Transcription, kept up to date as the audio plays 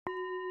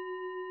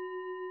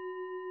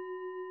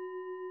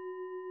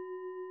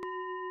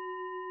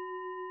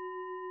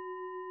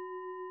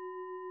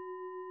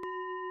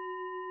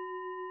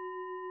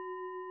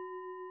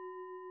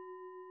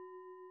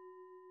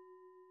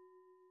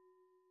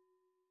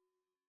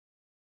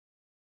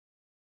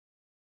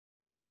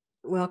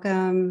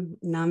Welcome.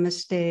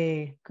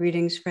 Namaste.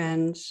 Greetings,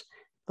 friends.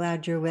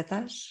 Glad you're with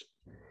us.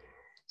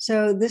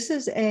 So, this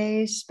is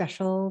a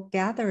special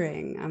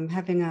gathering. I'm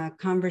having a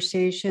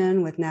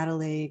conversation with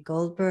Natalie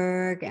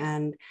Goldberg.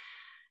 And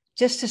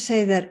just to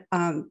say that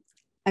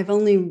I've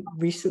only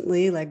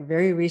recently, like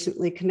very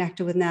recently,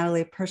 connected with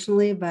Natalie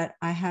personally, but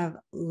I have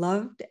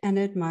loved and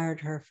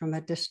admired her from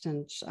a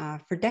distance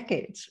for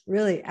decades,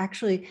 really,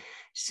 actually,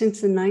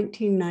 since the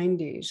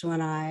 1990s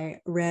when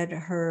I read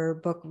her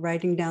book,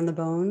 Writing Down the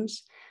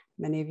Bones.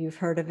 Many of you have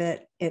heard of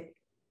it. It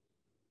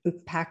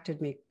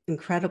impacted me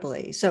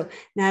incredibly. So,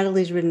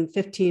 Natalie's written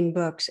 15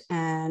 books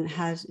and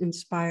has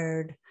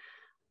inspired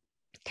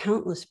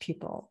countless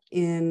people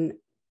in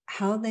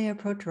how they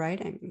approach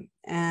writing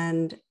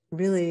and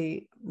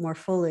really more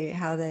fully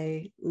how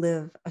they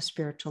live a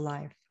spiritual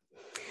life.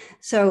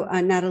 So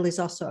Natalie's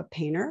also a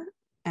painter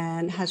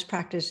and has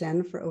practiced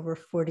Zen for over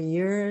 40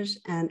 years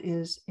and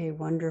is a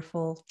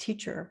wonderful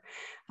teacher.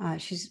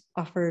 She's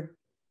offered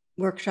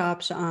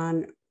workshops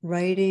on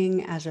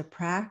writing as a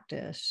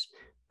practice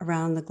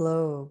around the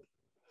globe.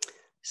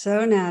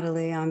 So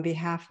Natalie, on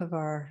behalf of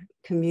our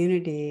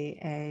community,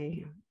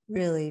 a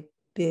really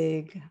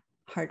big,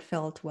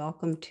 heartfelt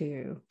welcome to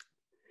you.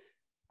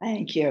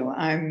 Thank you.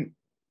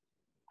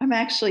 I'm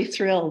actually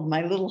thrilled.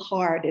 My little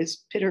heart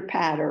is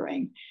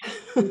pitter-pattering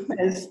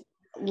because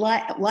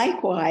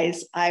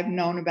likewise, I've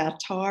known about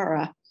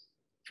Tara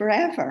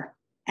forever.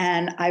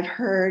 And I've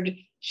heard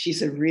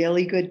she's a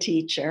really good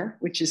teacher,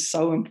 which is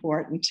so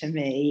important to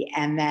me,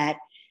 and that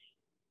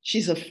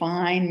she's a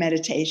fine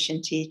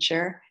meditation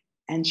teacher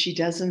and she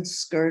doesn't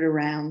skirt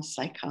around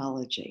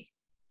psychology,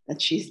 that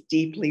she's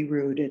deeply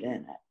rooted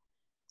in it.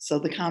 So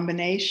the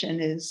combination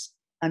is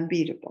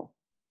unbeatable.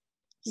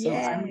 So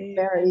Yay. I'm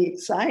very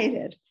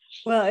excited.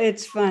 Well,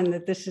 it's fun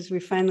that we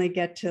finally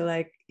get to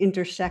like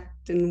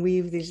intersect and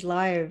weave these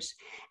lives.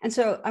 And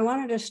so I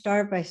wanted to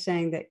start by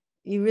saying that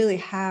you really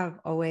have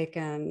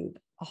awakened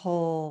a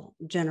whole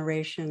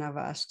generation of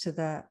us to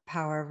the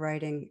power of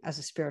writing as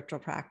a spiritual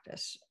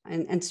practice.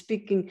 And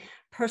speaking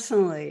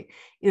personally,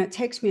 it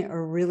takes me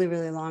a really,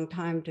 really long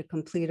time to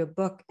complete a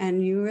book.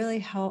 And you really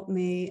help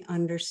me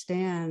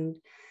understand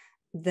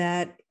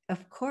that,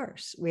 of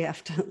course, we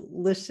have to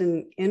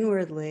listen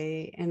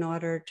inwardly in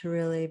order to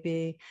really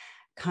be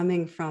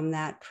coming from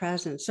that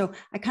presence. So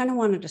I kind of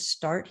wanted to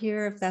start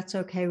here, if that's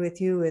okay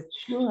with you, with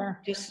Sure.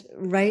 just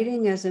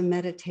writing as a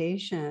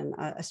meditation,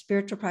 a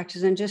spiritual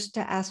practice, and just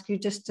to ask you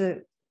just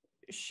to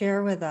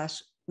share with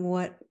us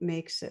what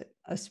makes it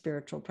a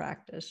spiritual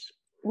practice.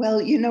 Well,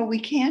 we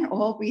can't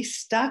all be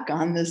stuck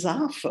on the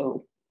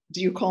zafu.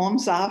 Do you call them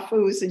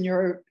zafus in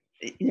your,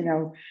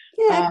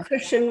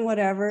 Cushion,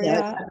 whatever.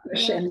 Yeah.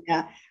 Cushion,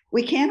 yeah.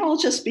 We can't all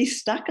just be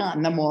stuck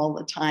on them all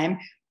the time.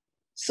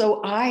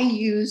 So I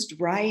used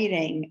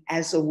writing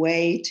as a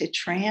way to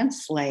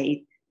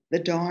translate the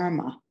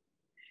Dharma.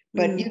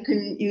 But you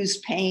can use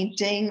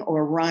painting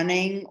or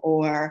running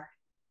or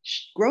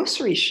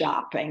grocery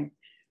shopping.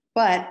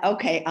 But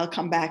okay, I'll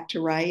come back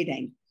to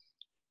writing.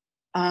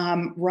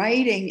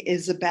 Writing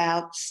is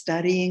about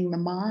studying the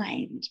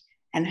mind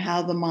and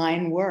how the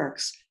mind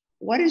works.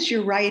 What is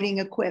your writing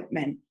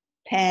equipment?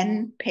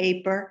 Pen,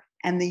 paper,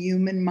 and the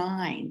human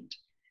mind.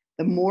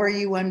 The more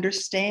you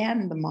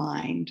understand the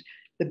mind,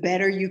 the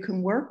better you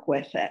can work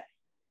with it.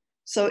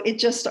 So it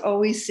just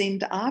always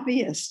seemed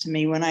obvious to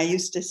me when I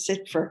used to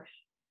sit for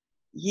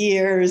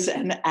years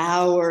and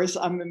hours.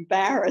 I'm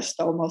embarrassed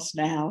almost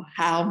now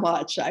how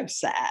much I've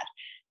sat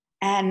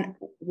and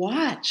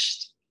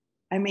watched.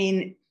 I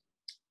mean,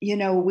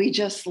 we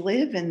just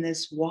live in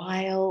this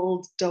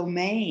wild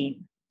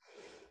domain,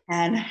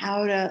 and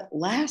how to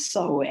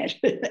lasso it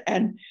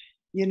and,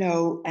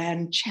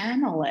 and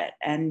channel it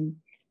and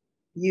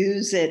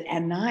use it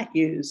and not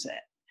use it.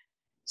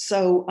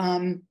 So,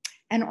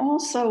 and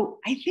also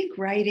I think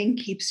writing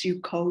keeps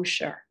you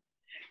kosher,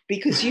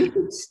 because you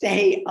could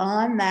stay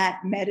on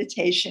that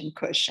meditation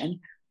cushion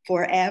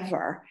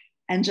forever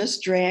and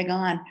just drag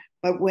on.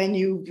 But when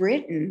you've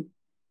written,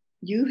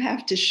 you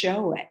have to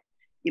show it.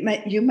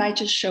 You might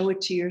just show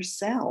it to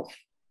yourself,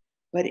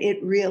 but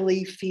it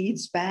really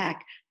feeds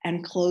back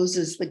and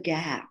closes the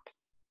gap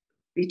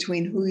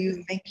between who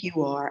you think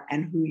you are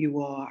and who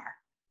you are.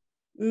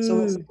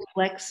 So it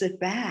reflects it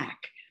back.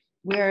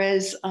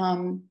 Whereas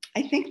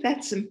I think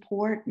that's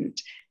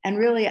important. And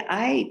really,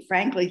 I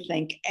frankly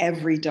think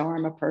every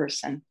Dharma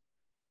person,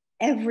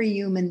 every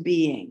human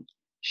being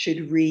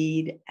should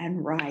read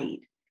and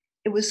write.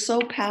 It was so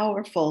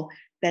powerful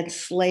that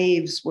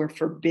slaves were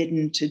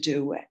forbidden to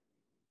do it.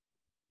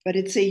 But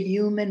it's a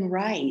human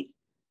right.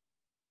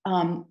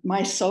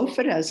 My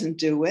sofa doesn't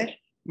do it.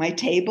 My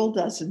table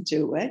doesn't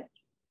do it.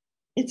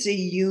 It's a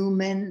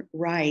human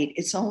right.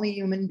 It's only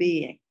human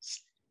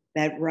beings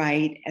that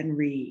write and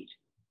read.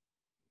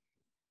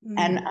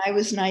 And I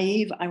was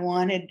naive. I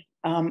wanted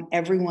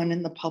everyone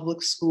in the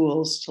public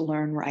schools to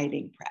learn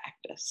writing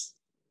practice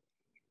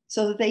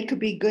so that they could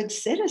be good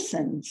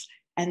citizens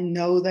and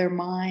know their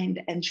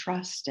mind and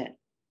trust it.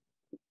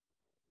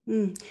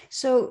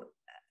 So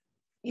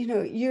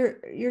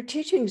your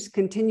teachings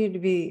continue to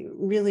be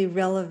really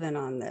relevant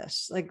on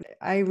this. Like,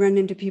 I run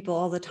into people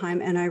all the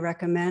time, and I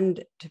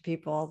recommend to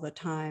people all the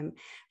time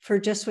for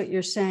just what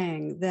you're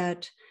saying,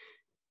 that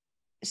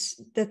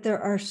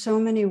there are so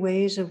many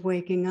ways of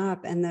waking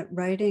up, and that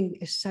writing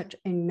is such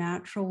a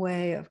natural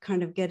way of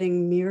kind of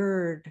getting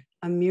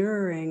a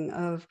mirroring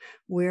of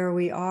where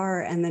we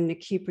are, and then to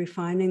keep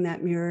refining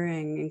that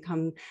mirroring and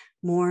come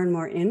more and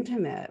more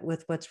intimate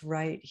with what's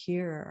right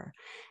here.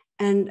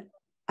 And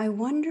I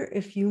wonder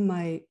if you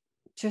might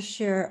just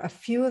share a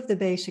few of the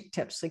basic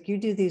tips. Like, you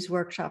do these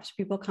workshops,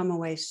 people come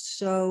away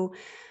so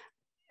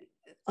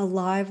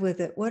alive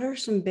with it. What are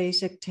some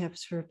basic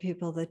tips for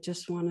people that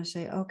just want to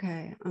say,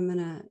 okay, I'm going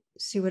to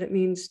see what it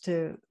means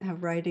to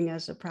have writing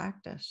as a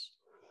practice?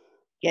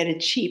 Get a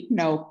cheap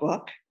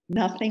notebook,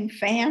 nothing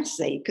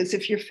fancy, because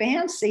if you're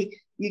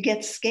fancy, you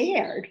get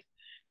scared.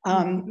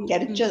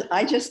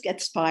 I just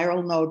get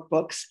spiral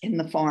notebooks in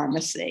the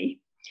pharmacy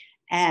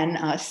and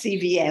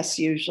CVS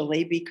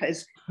usually,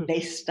 because they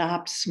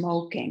stopped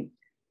smoking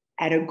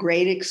at a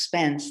great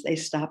expense. They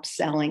stopped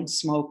selling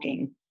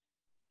smoking,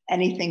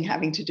 anything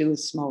having to do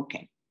with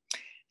smoking.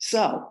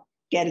 So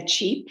get a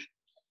cheap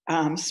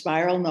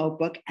spiral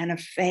notebook and a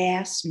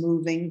fast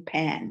moving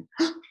pen.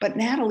 But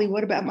Natalie,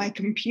 what about my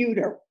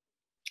computer?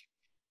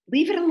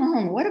 Leave it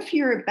alone. What if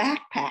you're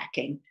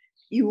backpacking?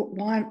 You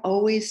want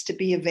always to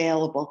be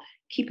available.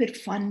 Keep it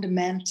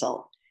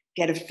fundamental.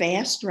 Get a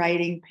fast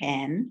writing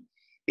pen,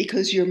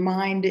 because your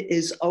mind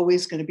is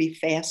always going to be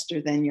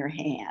faster than your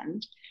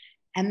hand.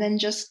 And then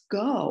just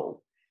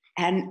go.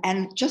 And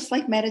just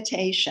like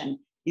meditation,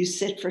 you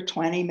sit for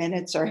 20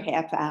 minutes or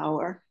half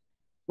hour.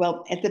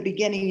 Well, at the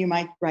beginning, you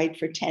might write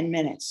for 10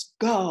 minutes.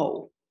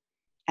 Go.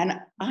 And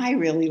I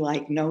really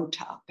like no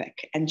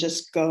topic, and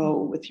just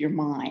go with your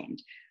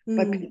mind.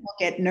 But people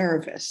get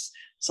nervous.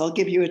 So I'll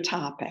give you a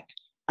topic.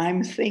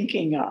 I'm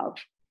thinking of.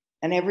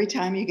 And every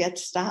time you get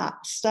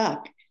stuck,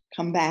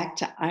 come back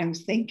to I'm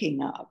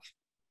thinking of.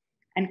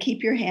 And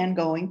keep your hand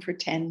going for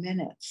 10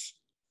 minutes.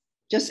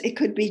 It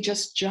could be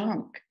just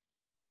junk.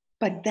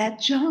 But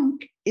that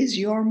junk is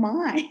your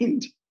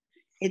mind.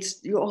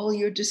 It's all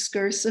your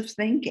discursive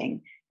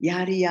thinking,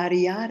 yada, yada,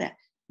 yada.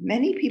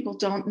 Many people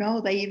don't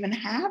know they even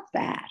have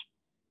that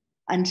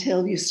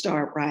until you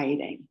start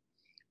writing.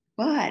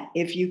 But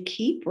if you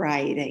keep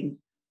writing,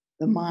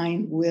 the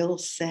mind will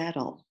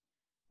settle.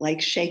 Like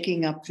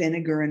shaking up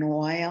vinegar and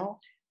oil,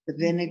 the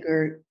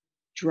vinegar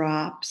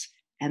drops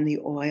and the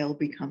oil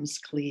becomes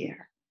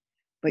clear.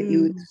 But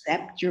you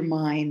accept your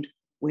mind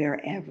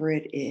wherever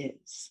it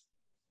is.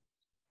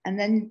 And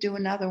then do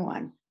another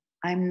one.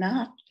 I'm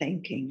not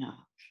thinking of.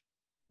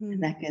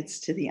 And that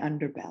gets to the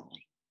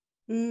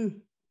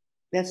underbelly.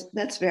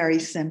 That's very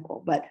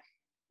simple. But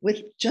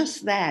with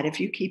just that, if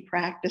you keep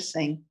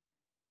practicing,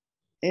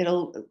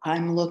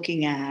 I'm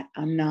looking at,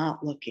 I'm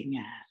not looking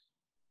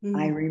at,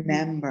 I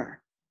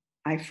remember,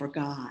 I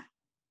forgot.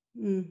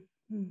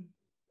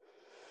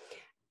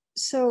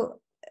 So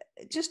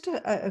just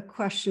a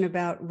question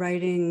about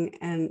writing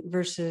and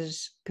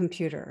versus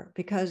computer,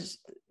 because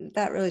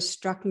that really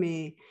struck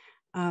me.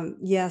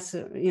 Yes,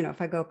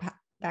 if I go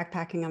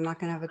backpacking, I'm not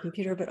going to have a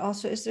computer, but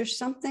also, is there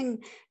something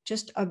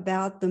just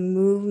about the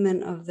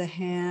movement of the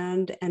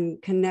hand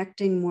and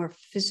connecting more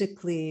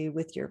physically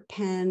with your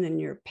pen and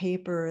your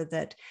paper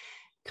that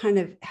kind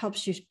of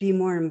helps you be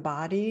more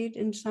embodied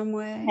in some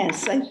way?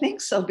 Yes, I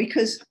think so,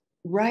 because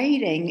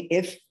writing,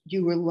 if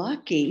you were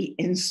lucky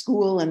in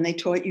school and they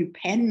taught you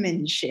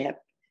penmanship,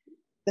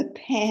 the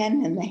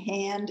pen and the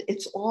hand,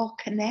 it's all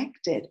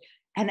connected.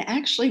 And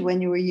actually, when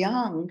you were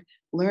young,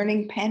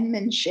 learning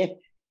penmanship,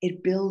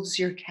 it builds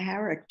your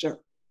character.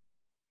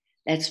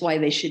 That's why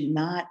they should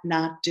not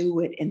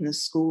do it in the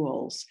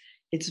schools.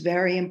 It's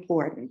very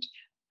important.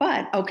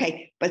 But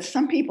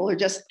some people are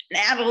just,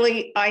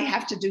 Natalie, I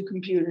have to do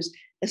computers,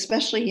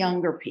 especially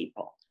younger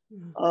people.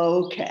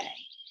 Okay,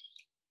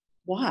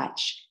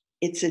 watch.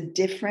 It's a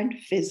different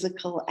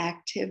physical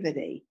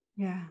activity.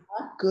 Yeah.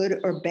 Not good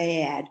or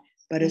bad,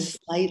 but a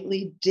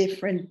slightly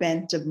different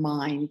bent of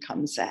mind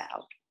comes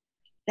out.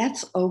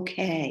 That's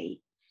okay.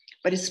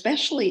 But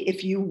especially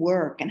if you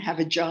work and have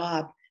a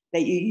job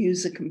that you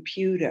use a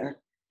computer,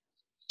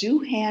 do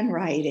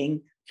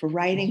handwriting for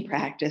writing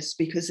practice,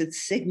 because it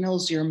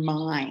signals your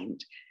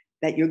mind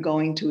that you're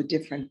going to a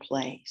different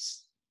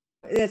place.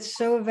 That's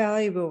so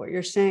valuable what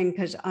you're saying,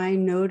 because I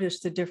notice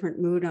the different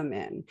mood I'm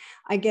in.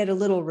 I get a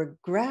little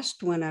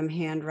regressed when I'm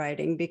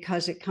handwriting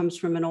because it comes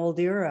from an old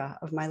era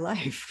of my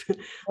life.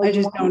 I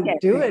just don't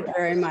do it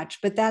very much,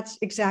 but that's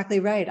exactly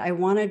right. I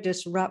want to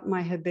disrupt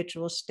my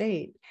habitual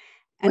state.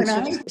 And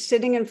so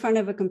sitting in front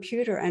of a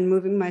computer and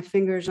moving my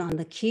fingers on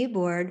the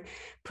keyboard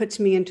puts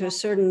me into a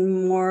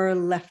certain more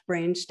left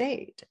brain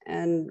state,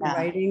 and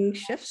writing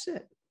shifts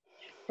it.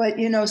 But,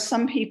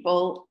 some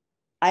people,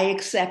 I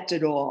accept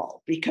it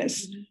all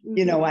because,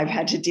 I've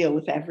had to deal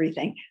with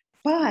everything.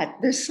 But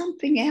there's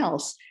something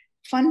else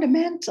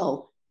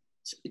fundamental.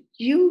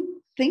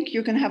 You think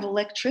you're going to have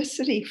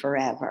electricity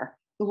forever.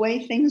 The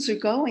way things are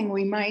going,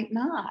 we might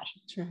not.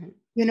 That's right.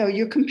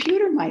 Your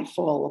computer might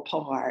fall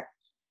apart.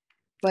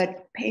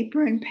 But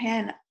paper and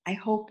pen, I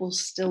hope, will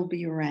still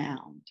be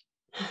around.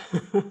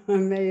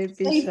 May it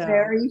be Stay so.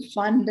 very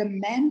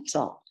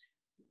fundamental.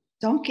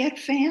 Don't get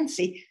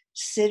fancy.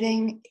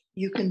 Sitting,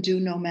 you can do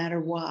no matter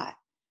what.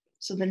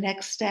 So the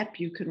next step,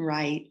 you can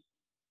write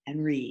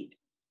and read.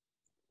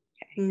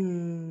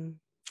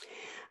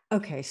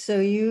 Okay, so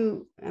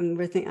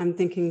I'm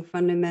thinking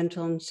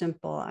fundamental and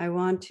simple. I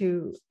want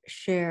to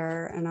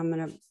share, and I'm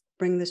going to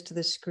bring this to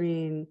the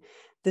screen,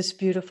 this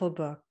beautiful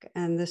book.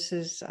 And this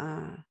is,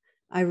 I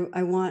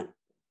want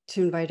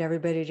to invite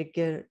everybody to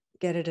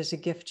get it as a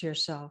gift to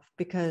yourself,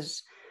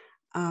 because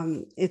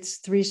it's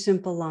 3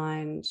 simple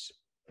lines,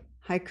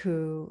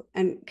 haiku.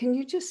 And can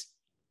you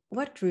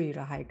what drew you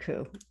to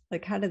haiku?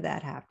 Like, how did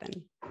that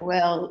happen?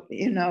 Well,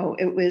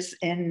 it was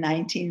in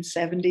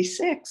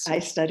 1976. I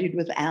studied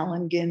with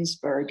Allen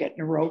Ginsberg at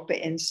Naropa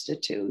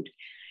Institute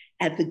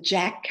at the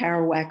Jack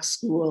Kerouac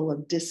School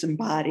of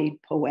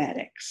Disembodied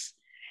Poetics.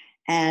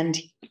 And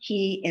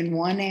he, in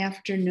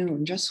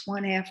just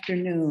one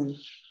afternoon,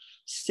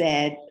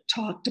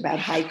 talked about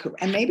haiku.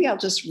 And maybe I'll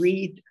just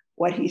read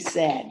what he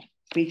said,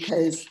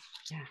 because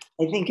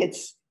I think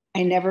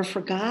I never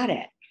forgot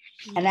it.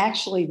 And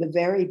actually, the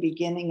very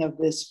beginning of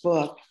this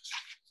book,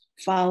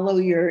 follow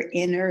your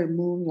inner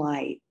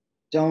moonlight,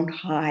 don't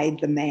hide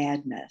the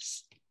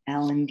madness,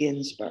 Allen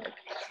Ginsberg.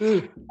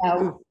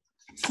 Now,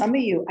 some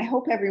of you, I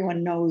hope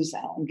everyone knows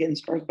Allen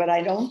Ginsberg, but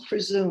I don't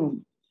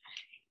presume.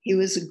 He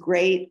was a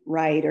great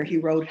writer. He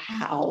wrote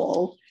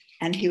Howl,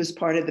 and he was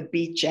part of the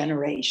Beat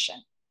Generation.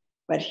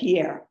 But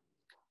here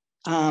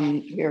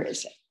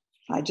is it.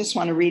 I just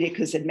want to read it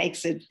because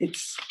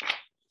it's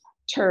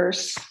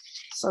terse,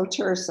 so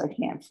terse I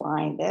can't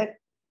find it.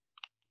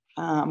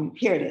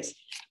 Here it is.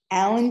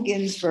 Allen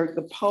Ginsberg,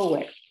 the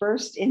poet,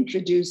 first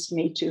introduced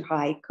me to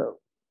haiku.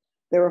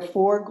 There are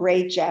 4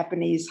 great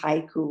Japanese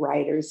haiku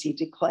writers, he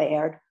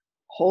declared,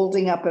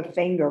 holding up a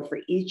finger for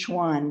each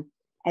one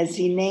as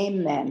he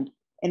named them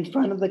in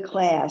front of the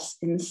class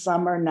in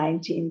summer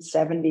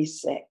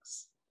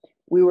 1976.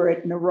 We were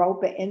at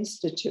Naropa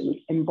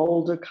Institute in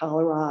Boulder,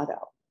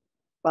 Colorado.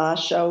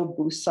 Basho,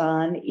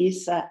 Busan,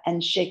 Isa,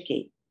 and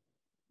Shiki.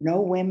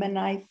 No women,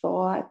 I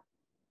thought.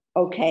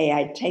 Okay,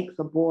 I'd take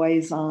the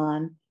boys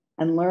on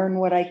and learn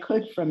what I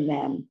could from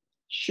them.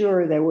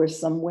 Sure, there were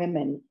some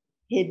women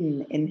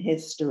hidden in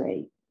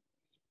history.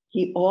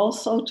 He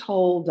also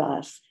told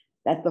us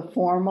that the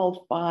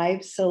formal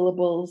 5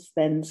 syllables,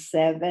 then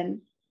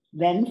 7,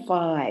 then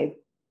 5,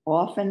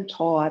 often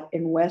taught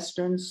in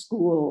Western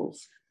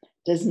schools,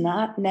 does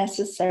not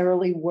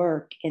necessarily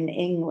work in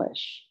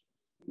English.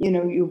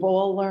 You've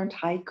all learned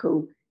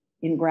haiku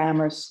in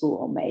grammar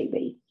school,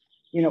 maybe,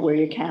 where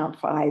you count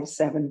 5,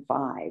 7,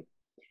 5.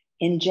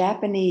 In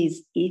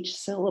Japanese, each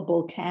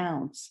syllable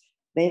counts.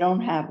 They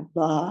don't have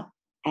the,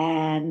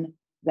 and,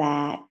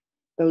 that,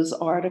 those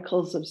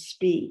articles of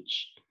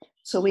speech.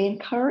 So he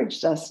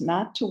encouraged us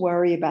not to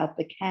worry about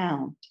the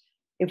count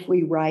if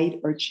we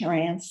write or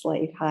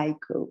translate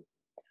haiku.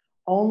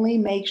 Only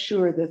make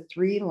sure the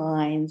 3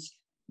 lines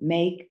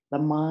make the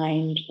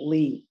mind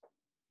leap.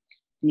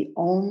 The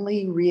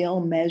only real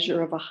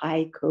measure of a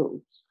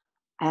haiku,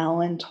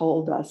 Allen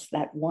told us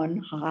that one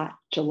hot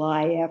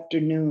July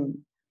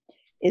afternoon,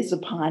 is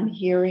upon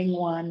hearing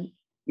one,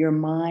 your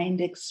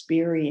mind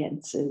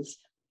experiences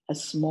a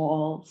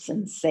small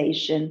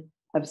sensation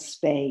of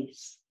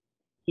space.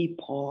 He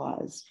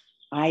paused.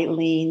 I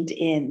leaned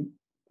in,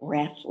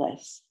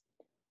 breathless,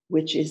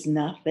 which is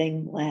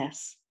nothing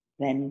less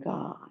than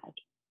God.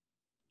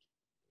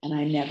 And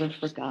I never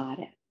forgot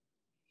it.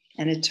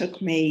 And it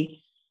took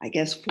me, I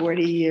guess,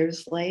 40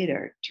 years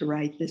later to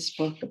write this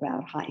book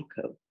about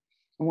haiku.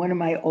 And one of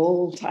my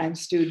old-time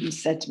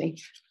students said to me,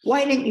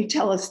 why didn't you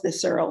tell us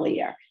this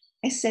earlier?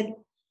 I said,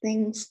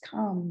 things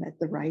come at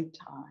the right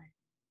time.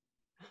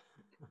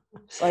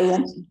 So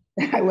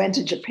I went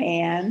to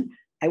Japan.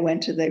 I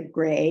went to the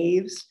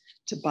graves,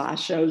 to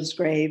Basho's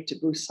grave, to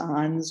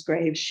Busan's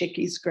grave,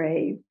 Shiki's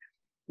grave,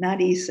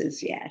 not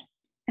Isa's yet.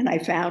 And I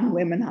found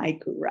women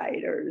haiku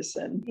writers.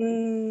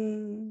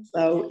 And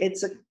so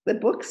the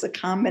book's a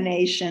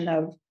combination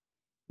of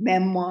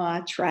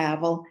memoir,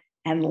 travel,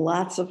 and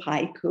lots of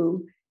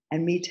haiku,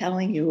 and me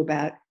telling you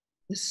about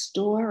the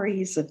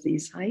stories of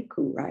these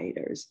haiku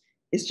writers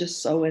is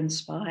just so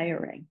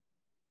inspiring.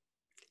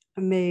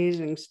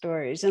 Amazing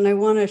stories. And I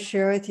want to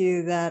share with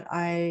you that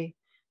I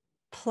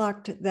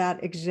plucked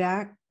that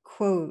exact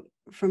quote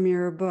from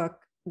your book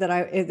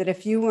that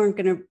if you weren't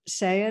going to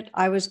say it,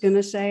 I was going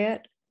to say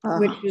it,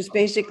 which is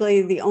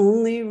basically the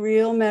only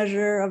real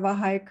measure of a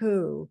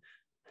haiku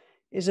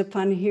is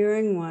upon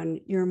hearing one,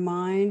 your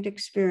mind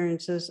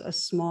experiences a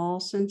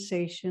small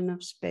sensation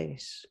of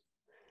space,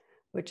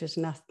 which is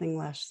nothing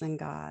less than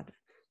God.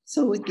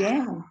 So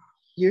again,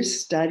 you're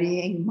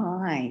studying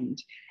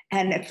mind.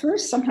 And at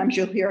first, sometimes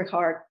you'll hear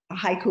a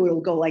haiku, it'll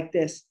go like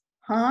this,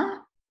 huh?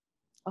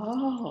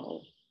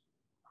 Oh,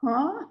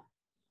 huh?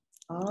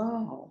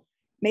 Oh,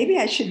 maybe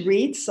I should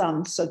read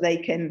some so they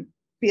can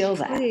feel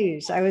that.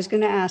 Please, I was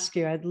going to ask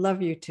you, I'd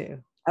love you to.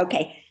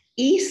 Okay,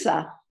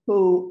 Isa,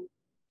 who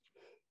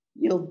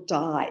you'll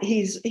die.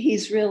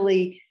 He's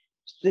really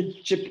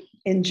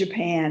in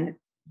Japan,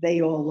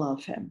 they all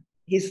love him.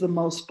 He's the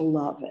most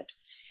beloved.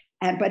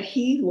 But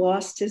he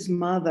lost his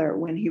mother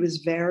when he was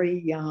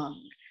very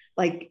young,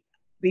 like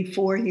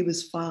before he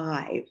was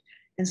 5.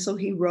 And so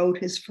he wrote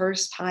his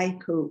first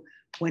haiku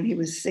when he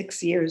was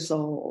 6 years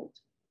old.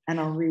 And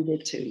I'll read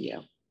it to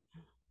you.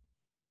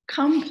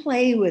 Come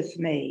play with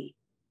me,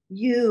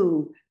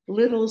 you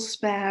little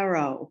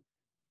sparrow,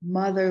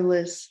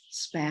 motherless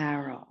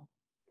sparrow.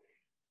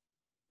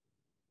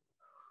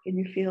 Can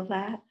you feel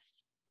that?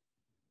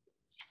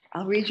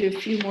 I'll read you a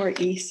few more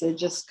Isa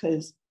just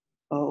because,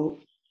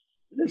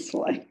 this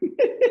one.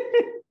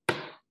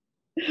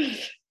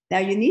 Now,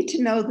 you need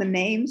to know the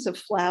names of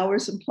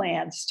flowers and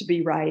plants to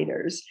be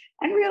writers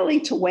and really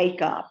to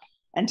wake up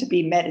and to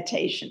be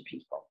meditation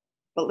people.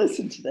 But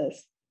listen to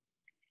this.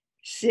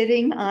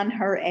 Sitting on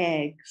her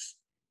eggs,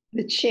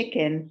 the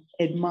chicken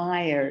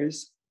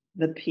admires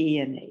the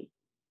peony.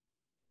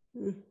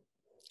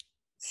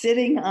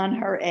 Sitting on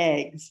her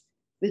eggs,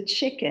 the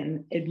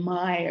chicken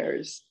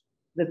admires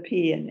the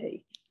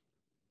peony.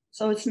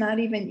 So it's not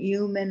even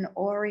human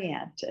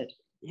oriented.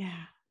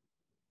 Yeah.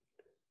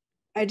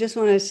 I just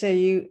want to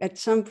say, at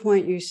some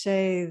point you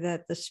say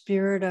that the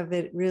spirit of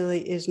it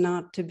really is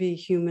not to be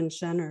human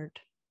centered.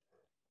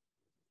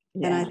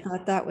 Yeah. And I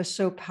thought that was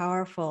so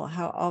powerful,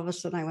 how all of a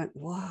sudden I went,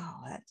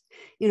 wow,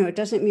 it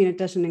doesn't mean it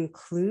doesn't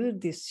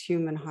include this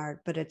human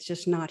heart, but it's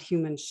just not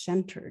human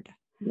centered.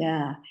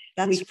 Yeah.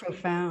 That's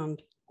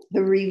profound.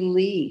 The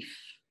relief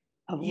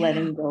of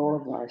letting go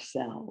of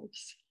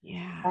ourselves.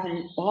 Yeah.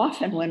 And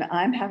often when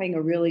I'm having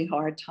a really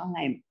hard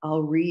time,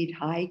 I'll read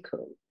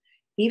haiku.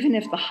 Even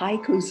if the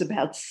haiku is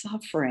about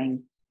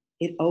suffering,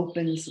 it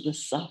opens the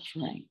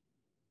suffering.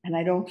 And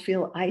I don't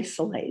feel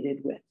isolated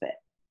with it.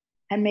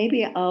 And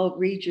maybe I'll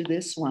read you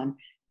this one.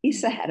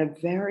 Isa had a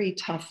very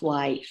tough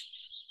life.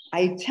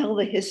 I tell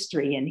the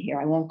history in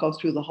here. I won't go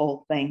through the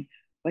whole thing,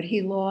 but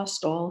he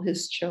lost all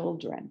his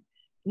children.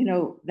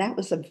 That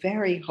was a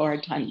very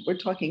hard time. We're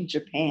talking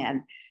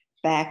Japan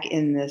back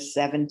in the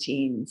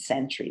 17th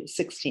century,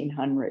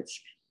 1600s.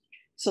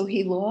 So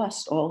he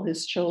lost all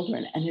his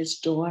children, and his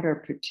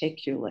daughter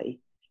particularly.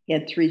 He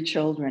had 3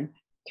 children,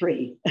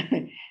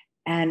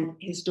 and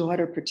his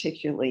daughter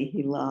particularly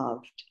he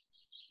loved.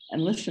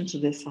 And listen to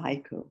this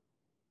haiku.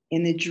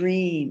 In a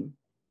dream,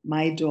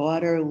 my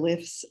daughter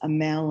lifts a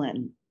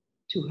melon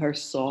to her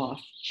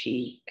soft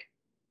cheek.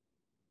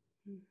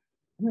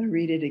 I'm going to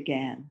read it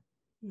again.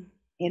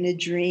 In a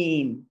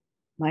dream,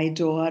 my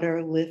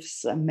daughter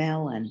lifts a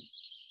melon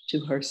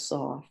to her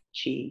soft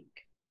cheek.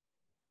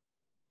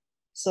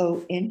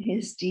 So in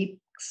his deep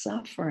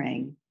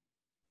suffering,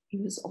 he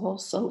was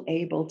also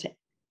able to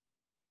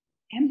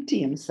empty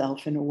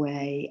himself in a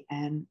way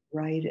and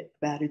write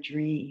about a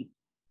dream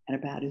and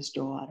about his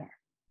daughter.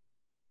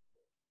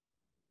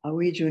 I'll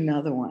read you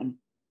another one.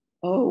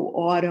 Oh,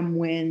 autumn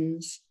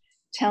winds,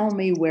 tell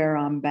me where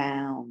I'm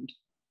bound,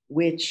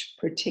 which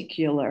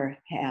particular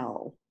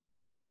hell.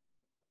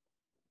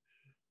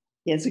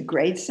 He has a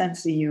great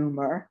sense of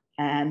humor,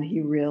 and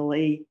he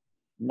really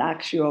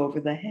knocks you over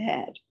the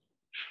head.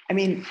 I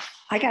mean,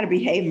 I got to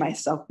behave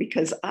myself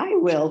because I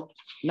will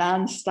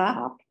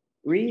nonstop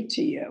read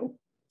to you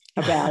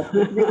about.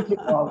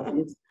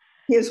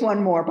 Here's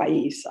one more by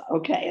Isa,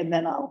 okay, and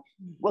then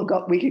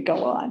we could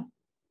go on.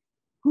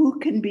 Who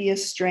can be a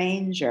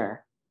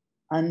stranger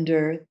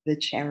under the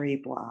cherry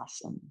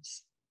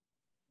blossoms?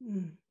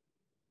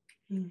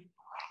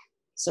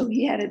 So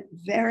he had a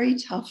very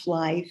tough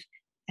life,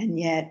 and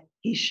yet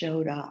he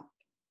showed up.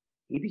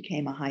 He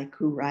became a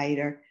haiku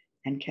writer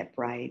and kept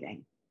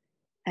writing.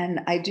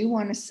 And I do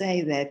want to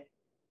say that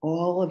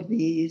all of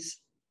these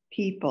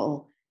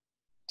people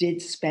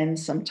did spend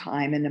some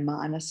time in a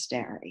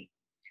monastery,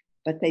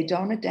 but they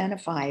don't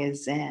identify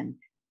as Zen.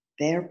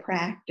 Their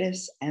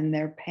practice and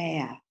their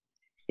path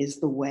is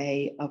the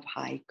way of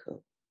haiku.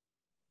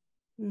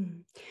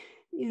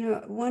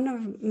 One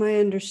of my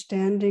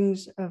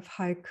understandings of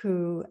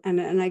haiku,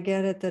 and I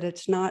get it that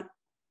it's not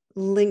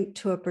linked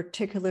to a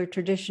particular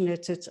tradition,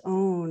 it's its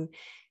own,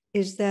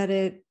 is that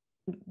it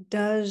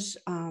does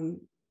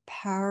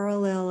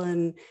parallel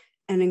and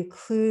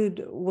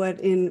include what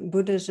in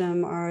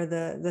Buddhism are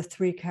the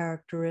 3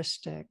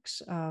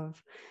 characteristics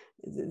of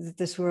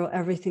this world.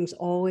 Everything's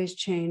always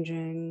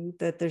changing,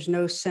 that there's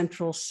no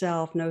central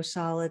self, no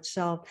solid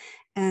self,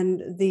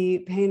 and the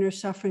pain or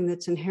suffering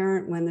that's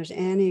inherent when there's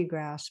any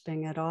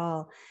grasping at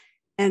all.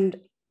 And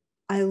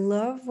I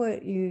love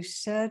what you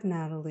said,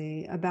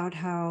 Natalie, about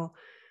how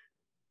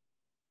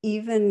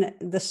even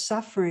the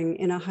suffering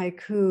in a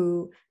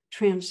haiku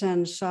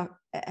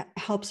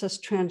helps us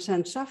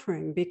transcend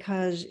suffering,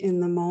 because in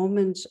the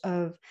moments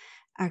of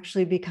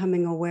actually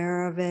becoming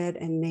aware of it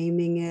and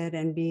naming it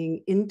and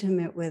being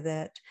intimate with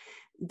it,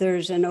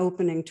 there's an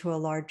opening to a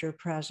larger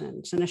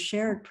presence and a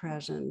shared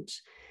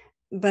presence.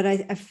 But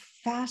I'm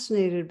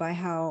fascinated by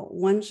how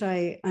once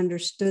I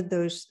understood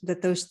those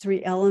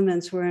 3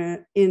 elements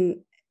were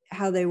in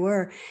how they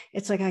were,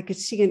 it's like I could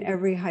see in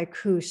every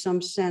haiku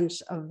some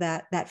sense of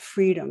that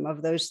freedom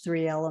of those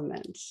 3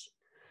 elements.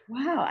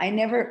 Wow, I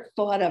never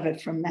thought of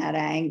it from that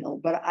angle,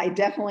 but I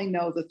definitely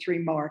know the three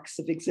marks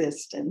of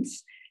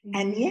existence.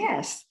 And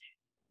yes,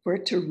 for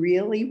it to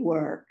really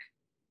work,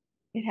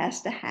 it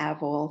has to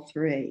have all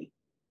three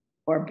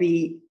or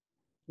be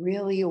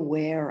really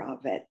aware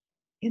of it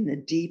in the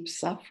deep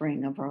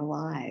suffering of our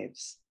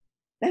lives.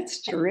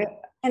 That's terrific.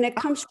 And it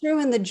comes through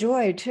in the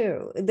joy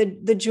too.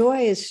 The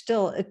joy is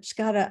still, it's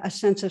got a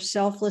sense of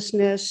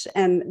selflessness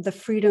and the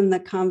freedom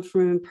that comes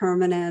from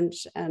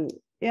impermanence. And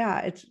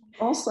yeah, it's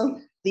Also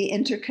the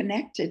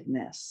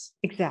interconnectedness,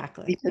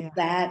 exactly. because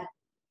that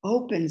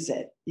opens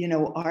it. You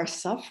know, our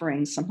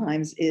suffering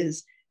sometimes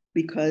is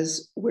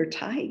because we're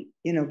tight,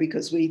 you know,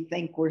 because we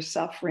think we're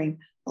suffering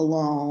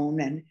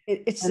alone.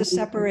 It's the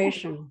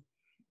separation.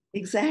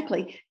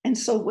 Exactly. And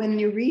so when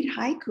you read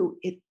haiku,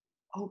 it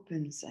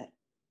opens it.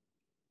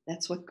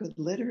 That's what good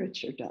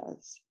literature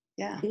does.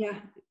 Yeah. Yeah.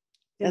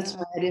 That's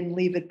why I didn't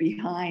leave it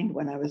behind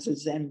when I was a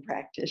Zen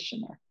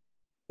practitioner.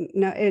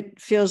 No,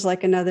 it feels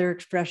like another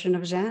expression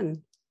of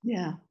Zen.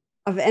 Yeah.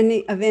 Of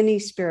any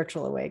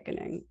spiritual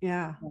awakening.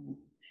 Yeah.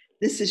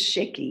 This is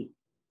Shiki,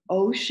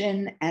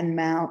 ocean and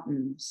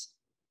mountains,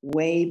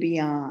 way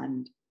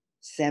beyond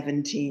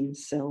 17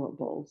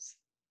 syllables.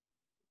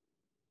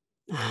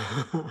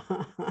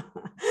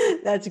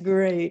 That's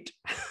great.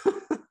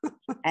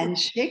 And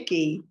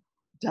Shiki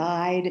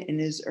died in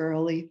his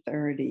early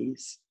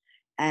 30s,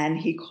 and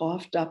he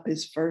coughed up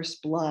his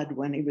first blood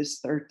when he was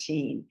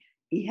 13.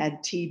 He had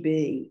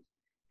TB,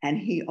 and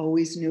he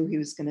always knew he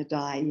was going to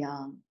die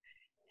young.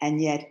 And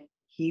yet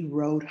he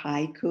wrote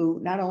haiku,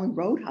 not only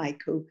wrote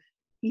haiku,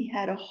 he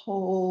had a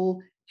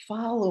whole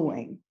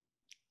following.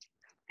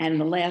 And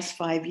the last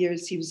 5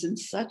 years, he was in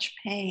such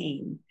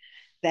pain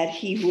that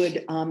he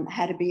would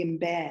had to be in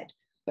bed.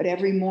 But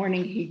every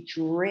morning he'd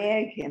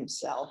drag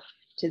himself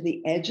to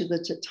the edge of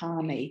the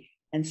tatami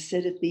and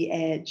sit at the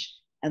edge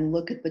and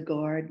look at the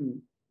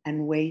garden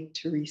and wait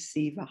to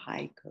receive a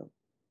haiku.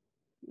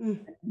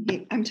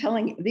 I'm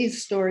telling you,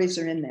 these stories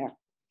are in there.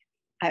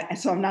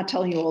 So I'm not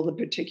telling you all the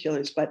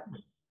particulars, but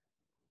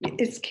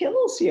it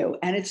kills you.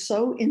 And it's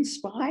so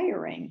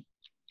inspiring.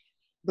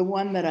 The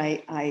one that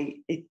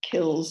it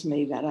kills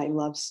me that I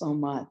love so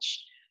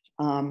much.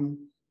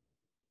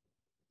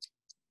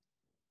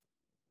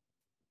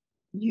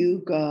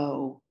 You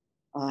go,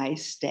 I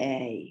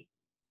stay,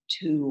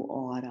 2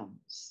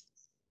 autumns.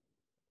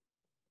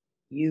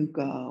 You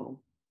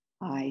go,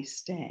 I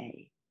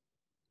stay,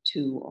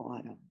 2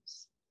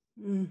 autumns.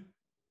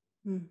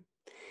 Mm-hmm.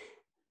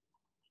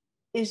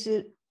 Is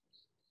it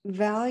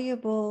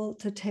valuable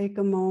to take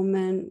a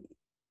moment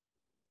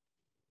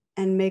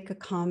and make a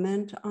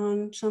comment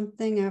on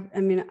something? I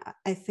mean,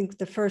 I think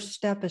the first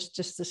step is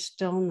just the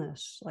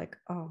stillness, like,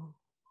 oh,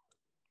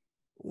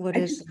 what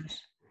is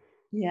this?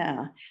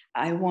 Yeah,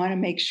 I want to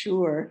make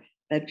sure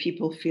that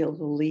people feel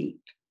the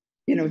leap.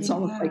 You know, it's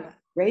almost like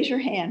raise your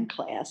hand,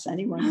 class.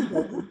 Anyone who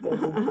doesn't feel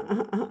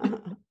the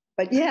leap.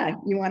 But yeah,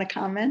 you want to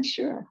comment?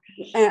 Sure.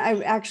 And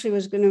I actually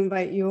was going to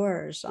invite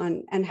yours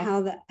on and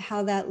how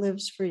that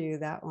lives for you,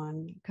 that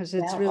one, because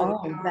it's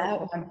really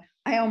that one.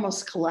 I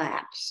almost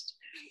collapsed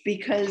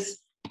because,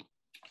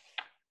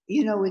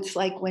 you know, it's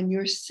like when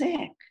you're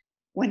sick,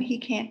 when he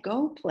can't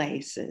go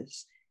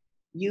places,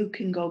 you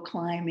can go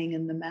climbing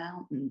in the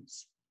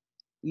mountains.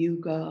 You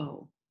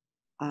go,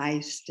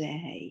 I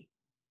stay,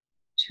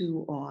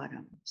 2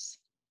 autumns.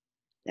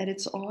 That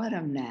it's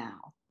autumn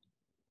now,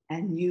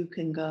 and you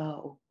can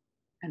go,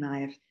 and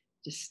I have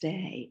to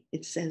stay.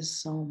 It says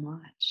so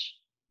much.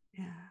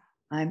 Yeah.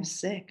 I'm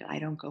sick. I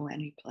don't go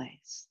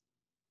anyplace.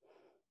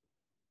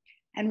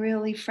 And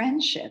really,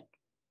 friendship.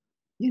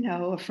 You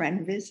know, a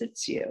friend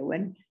visits you,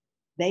 and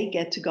they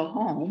get to go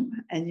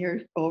home, and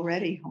you're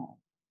already home.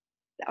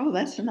 Oh,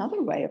 that's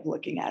another way of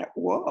looking at it.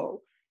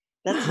 Whoa,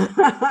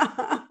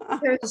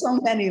 there's so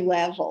many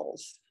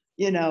levels.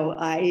 You know,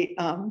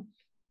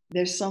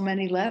 there's so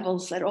many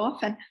levels that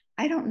often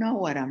I don't know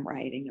what I'm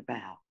writing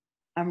about.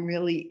 I'm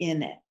really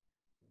in it.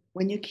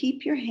 When you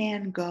keep your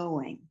hand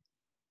going,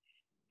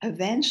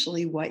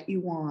 eventually what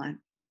you want,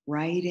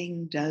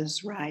 writing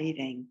does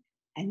writing,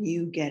 and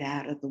you get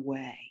out of the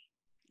way.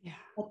 Yeah.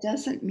 That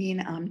doesn't mean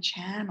I'm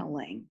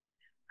channeling.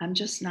 I'm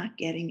just not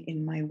getting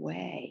in my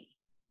way.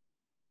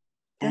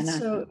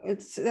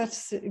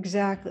 That's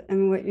exactly, I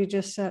mean, what you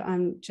just said,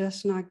 I'm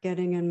just not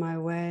getting in my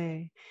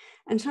way.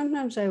 And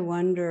sometimes I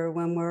wonder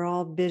when we're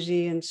all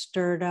busy and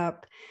stirred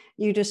up,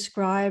 you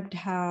described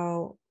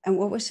how, and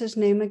what was his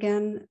name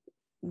again?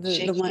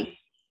 The one,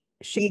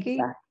 Shiki?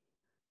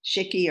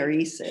 Shiki or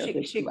Isa.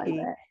 Shiki. Like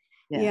that.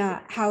 Yeah,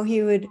 how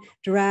he would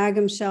drag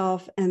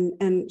himself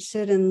and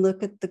sit and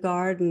look at the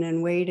garden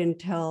and wait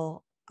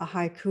until a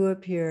haiku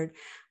appeared.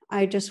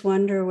 I just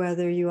wonder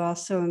whether you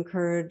also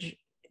encourage,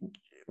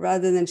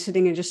 rather than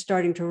sitting and just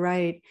starting to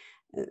write,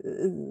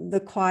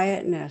 the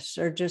quietness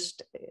or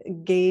just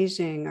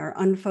gazing or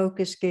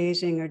unfocused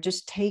gazing or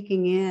just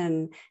taking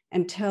in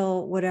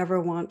until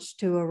whatever wants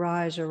to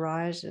arise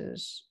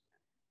arises.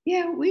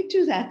 Yeah, we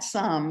do that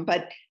some,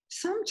 but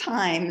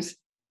sometimes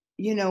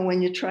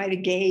when you try to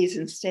gaze,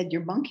 instead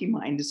your monkey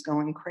mind is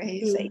going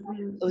crazy.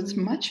 So it's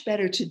much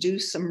better to do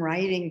some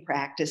writing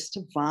practice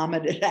to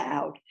vomit it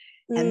out.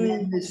 And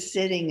then the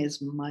sitting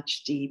is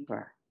much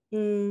deeper.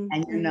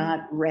 And you're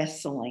not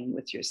wrestling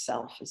with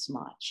yourself as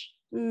much.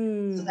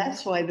 So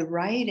that's why the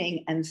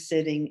writing and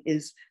sitting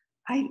is,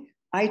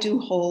 I do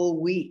whole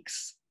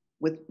weeks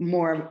with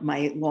more of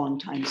my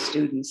longtime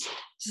students,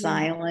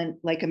 silent,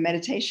 like a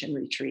meditation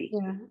retreat.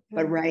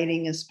 But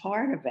writing is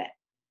part of it,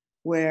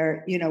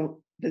 where,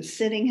 the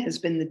sitting has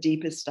been the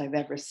deepest I've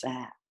ever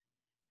sat,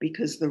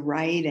 because the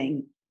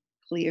writing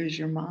clears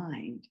your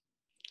mind.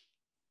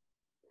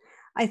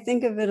 I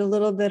think of it a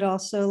little bit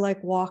also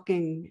like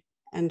walking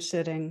and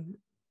sitting,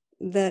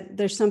 that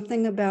there's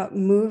something about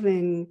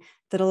moving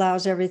that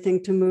allows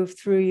everything to move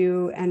through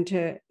you and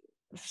to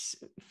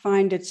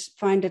find its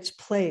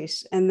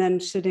place. And then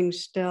sitting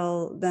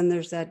still, then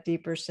there's that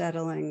deeper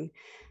settling.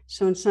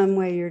 So in some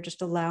way, you're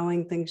just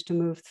allowing things to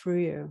move through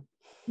you.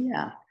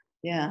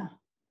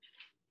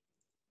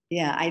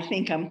 Yeah, I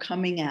think I'm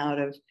coming out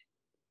of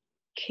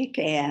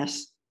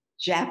kick-ass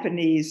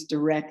Japanese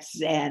direct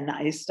Zen.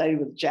 I studied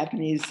with a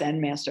Japanese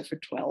Zen master for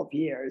 12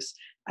 years.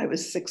 I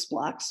was 6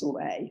 blocks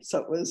away. So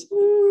it was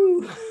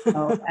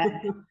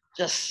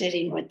just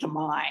sitting with the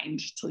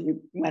mind till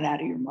you went out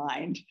of your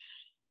mind.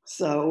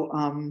 So,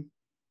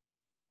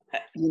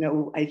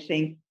 I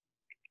think,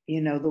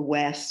 the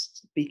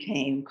West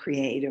became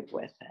creative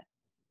with it.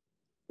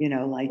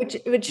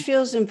 Which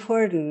feels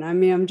important. I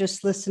mean, I'm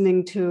just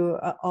listening to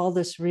all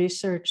this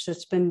research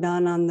that's been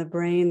done on the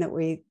brain, that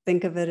we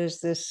think of it as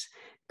this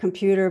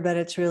computer, but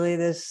it's really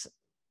this,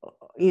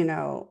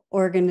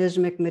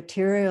 organismic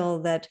material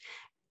that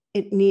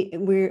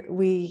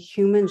we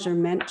humans are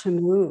meant to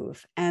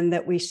move, and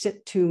that we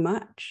sit too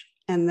much,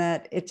 and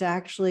that it's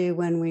actually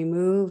when we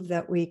move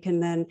that we can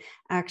then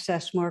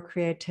access more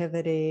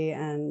creativity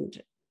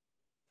and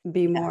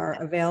be more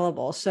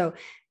available. So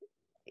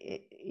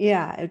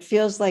it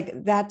feels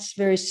like that's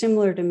very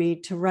similar to me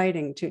to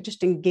writing, to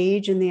just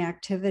engage in the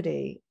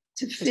activity,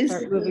 to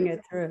start moving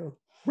it through.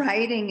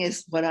 Writing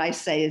is what I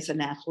say is an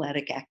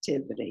athletic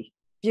activity.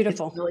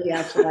 Beautiful. It's really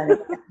athletic.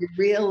 You're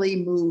really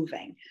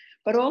moving.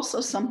 But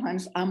also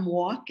sometimes I'm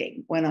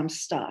walking when I'm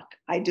stuck.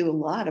 I do a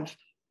lot of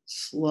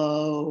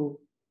slow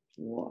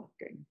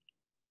walking.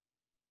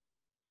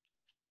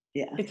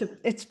 Yeah.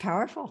 It's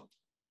powerful.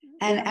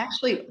 And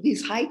actually,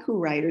 these haiku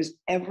writers,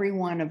 every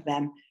one of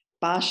them,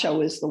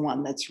 Basho is the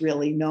one that's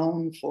really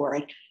known for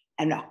it.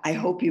 And I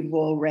hope you've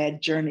all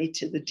read Journey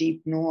to the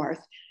Deep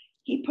North.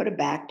 He put a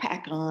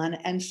backpack on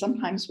and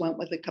sometimes went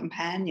with a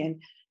companion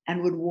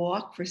and would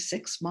walk for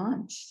 6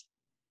 months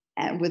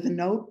and with a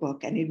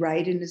notebook, and he'd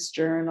write in his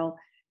journal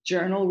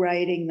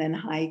writing, then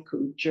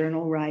haiku,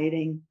 journal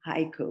writing,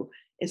 haiku.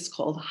 It's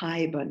called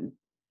Haiban.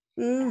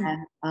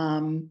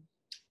 And,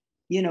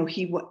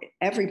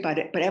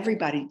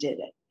 everybody did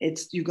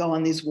it. You go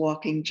on these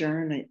walking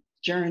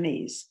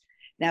journeys.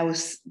 Now,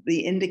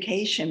 the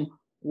indication,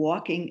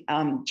 walking,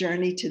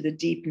 Journey to the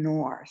Deep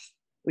North,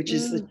 which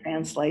is the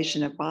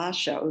translation of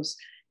Basho's,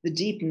 the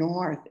Deep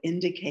North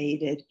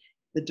indicated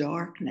the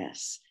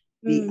darkness,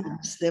 the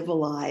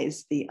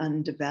uncivilized, the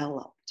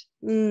undeveloped.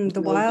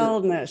 The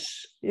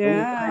wildness.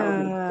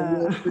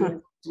 Yeah.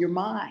 Your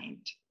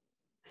mind.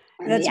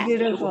 That's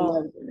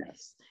beautiful.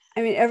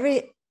 I mean,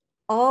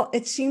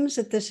 it seems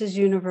that this is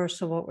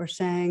universal, what we're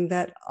saying,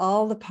 that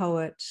all the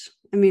poets,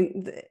 I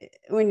mean,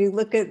 when you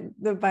look at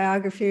the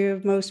biography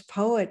of most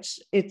poets,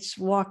 it's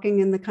walking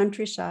in the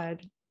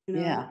countryside.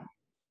 Yeah,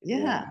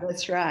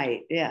 that's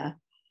right. Yeah.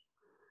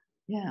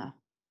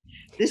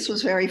 This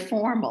was very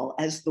formal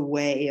as the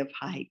way of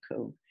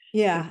haiku.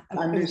 Yeah.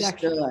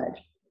 Understood.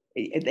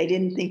 They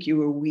didn't think you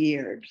were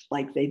weird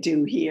like they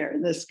do here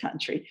in this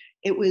country.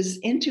 It was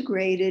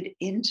integrated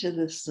into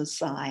the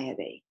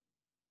society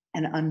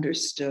and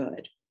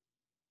understood.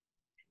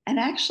 And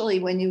actually,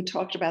 when you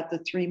talked about the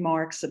 3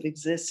 marks of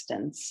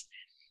existence,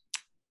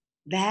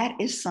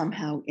 that is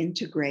somehow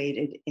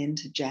integrated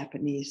into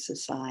Japanese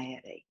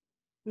society.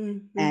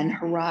 And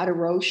Harada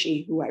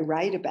Roshi, who I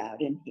write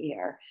about in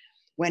here,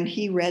 when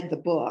he read the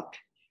book,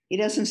 he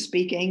doesn't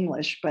speak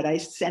English, but I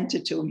sent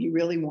it to him. He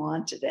really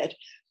wanted it.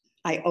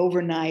 I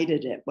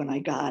overnighted it when I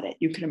got it.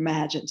 You can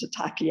imagine, to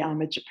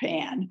Takayama,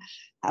 Japan,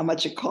 how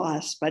much it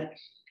costs. But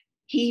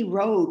he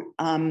wrote,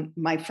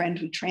 my friend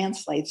who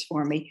translates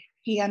for me,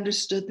 he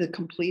understood the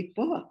complete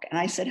book. And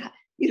I said,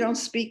 you don't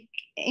speak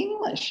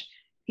English?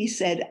 He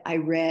said, I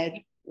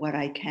read what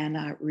I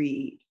cannot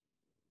read.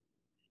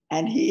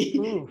 And he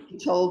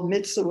told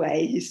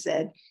Mitsue, he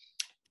said,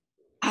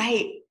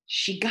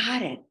 she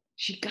got it.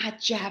 She got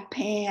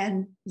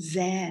Japan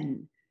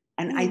Zen.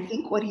 And I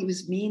think what he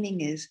was meaning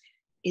is,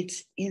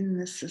 it's in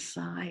the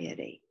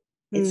society.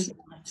 It's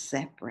not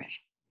separate.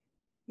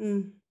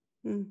 I'm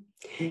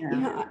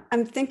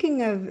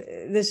thinking of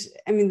this.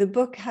 I mean, the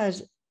book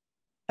has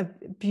a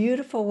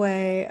beautiful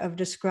way of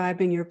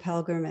describing your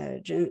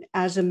pilgrimage, and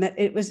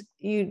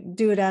you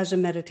do it as a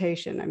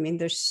meditation. I mean,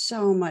 there's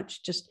so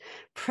much just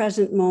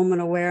present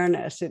moment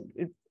awareness.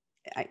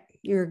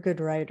 you're a good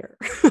writer.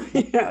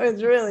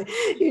 It's really,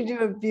 you do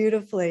it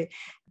beautifully.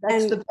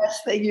 That's And the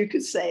best thing you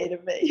could say to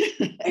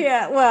me.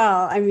 yeah,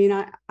 well, I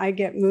mean, I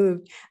get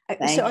moved. So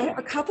Thank I you. have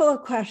a couple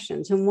of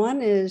questions. And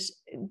one is,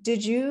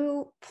 did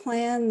you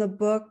plan the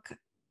book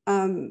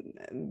um,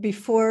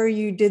 before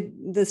you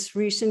did this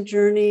recent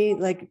journey?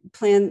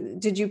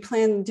 Did you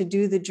plan to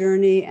do the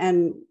journey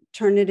and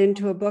turn it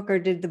into a book, or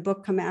did the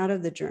book come out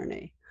of the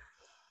journey?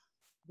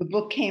 The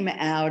book came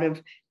out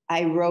of,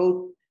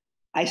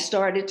 I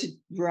started to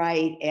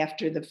write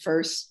after the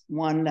first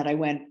one that I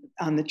went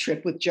on the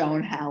trip with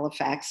Joan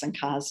Halifax and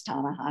Kaz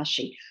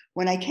Tanahashi.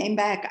 When I came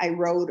back, I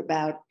wrote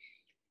about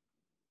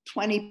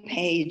 20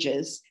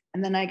 pages,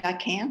 and then I got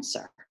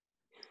cancer.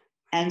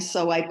 And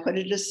so I put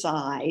it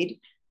aside.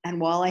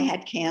 And while I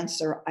had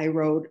cancer, I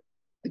wrote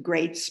The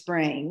Great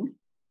Spring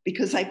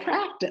because I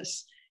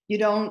practice. You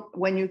don't,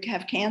 when you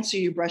have cancer,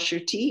 you brush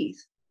your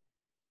teeth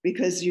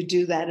because you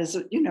do that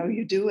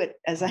you do it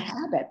as a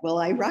habit. Well,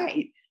 I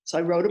write. So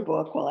I wrote a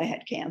book while I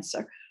had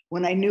cancer.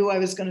 When I knew I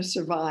was going to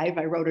survive,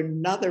 I wrote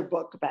another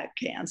book about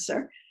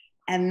cancer.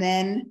 And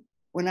then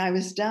when I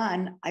was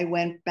done, I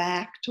went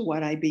back to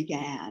what I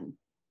began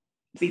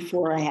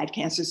before I had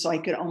cancer. So I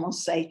could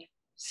almost say,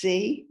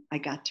 see, I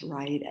got to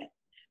write it.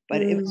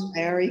 But it was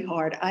very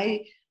hard.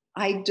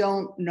 I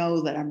don't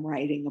know that I'm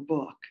writing a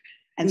book.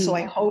 And so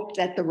I hoped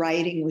that the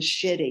writing was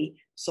shitty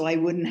so I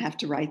wouldn't have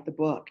to write the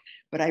book.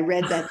 But I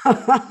read that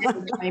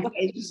 20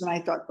 pages and I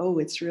thought, oh,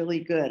 it's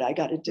really good. I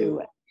got to do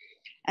it.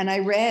 And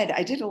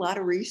I did a lot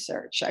of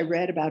research. I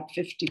read about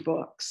 50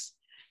 books.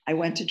 I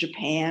went to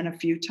Japan a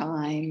few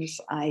times.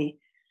 I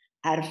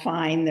had to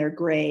find their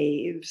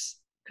graves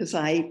because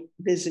I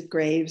visit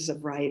graves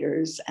of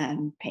writers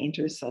and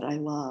painters that I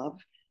love.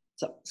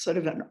 So sort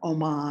of an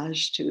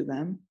homage to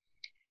them.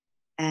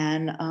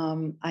 And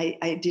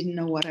I didn't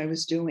know what I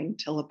was doing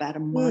till about a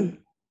month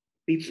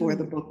before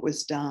the book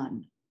was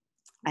done.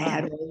 Wow. I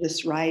had all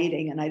this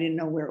writing and I didn't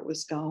know where it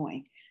was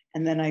going.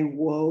 And then I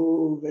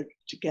wove it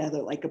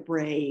together like a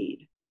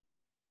braid.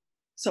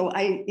 So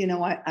I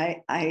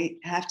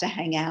have to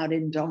hang out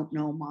in don't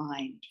know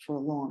mind for a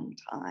long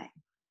time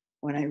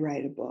when I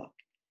write a book,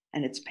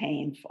 and it's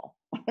painful.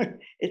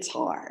 It's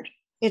hard.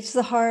 It's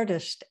the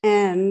hardest,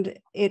 and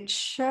it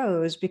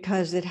shows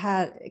because it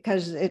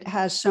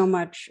has so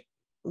much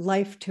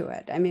life to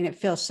it. I mean, it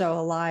feels so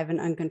alive and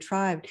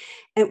uncontrived.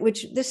 And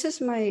this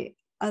is my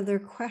other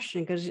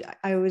question, because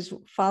I was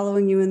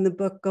following you in the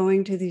book,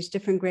 going to these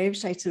different grave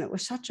sites, and it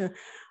was such a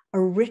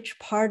rich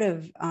part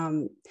of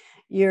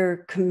your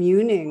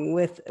communing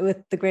with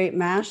the great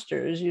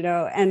masters,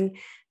 And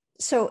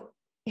so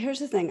here's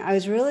the thing. I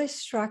was really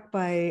struck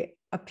by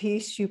a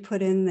piece you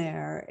put in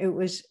there. It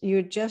was, you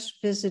had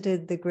just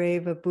visited the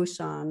grave of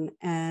Busan,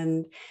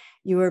 and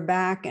you were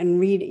back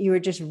and you were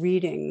just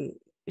reading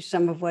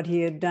some of what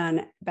he had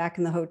done back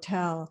in the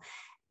hotel.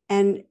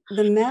 And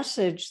the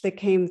message that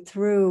came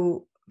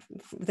through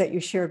that you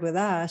shared with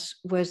us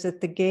was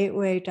that the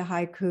gateway to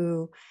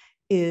haiku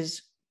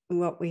is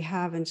what we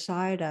have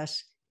inside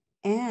us,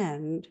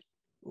 and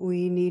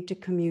we need to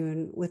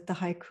commune with the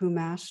haiku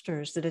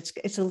masters, that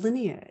it's a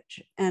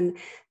lineage. And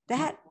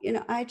that,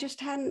 I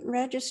just hadn't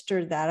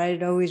registered that.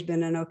 I'd always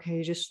been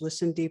okay, just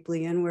listen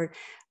deeply inward.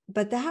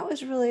 But that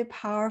was really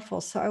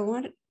powerful. So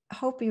I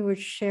hope you would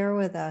share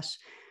with us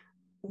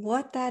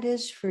what that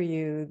is for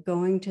you,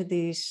 going to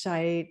these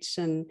sites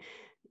and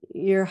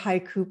your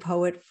haiku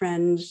poet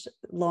friends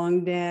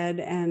long dead,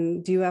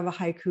 and do you have a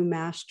haiku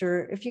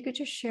master? If you could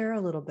just share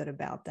a little bit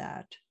about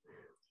that.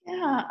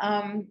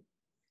 Yeah,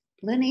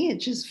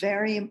 lineage is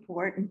very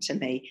important to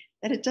me,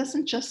 that it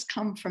doesn't just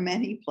come from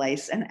any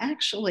place. And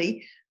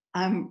actually,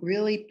 I'm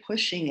really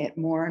pushing it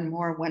more and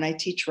more when I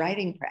teach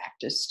writing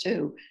practice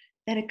too,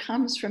 that it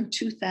comes from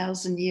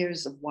 2,000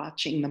 years of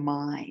watching the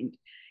mind.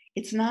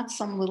 It's not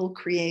some little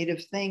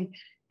creative thing.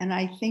 And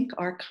I think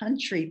our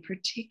country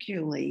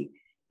particularly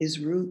is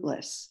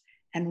rootless,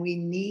 and we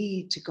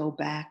need to go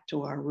back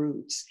to our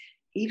roots,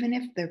 even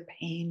if they're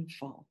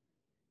painful.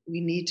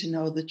 We need to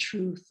know the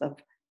truth of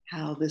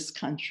how this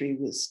country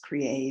was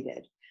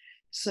created.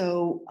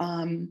 So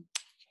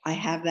I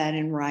have that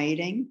in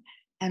writing,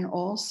 and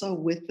also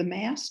with the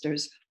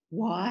masters,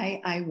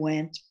 why I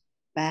went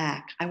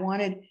back. I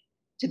wanted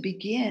to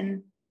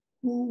begin,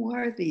 who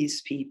were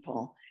these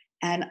people?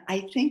 And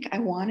I think I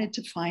wanted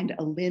to find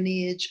a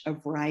lineage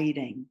of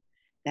writing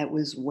that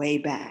was way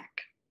back,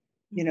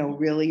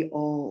 really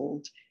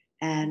old.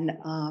 And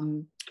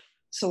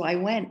so I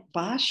went,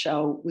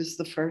 Basho was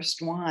the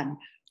first one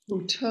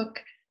who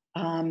took,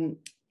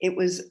 it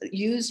was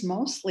used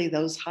mostly,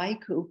 those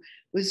haiku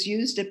was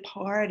used at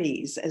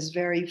parties as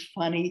very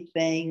funny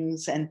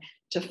things and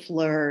to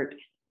flirt.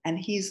 And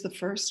he's the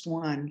first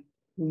one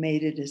who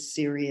made it a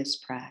serious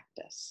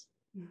practice.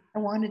 I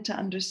wanted to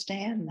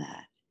understand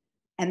that.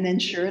 And then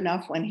sure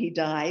enough, when he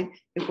died,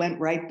 it went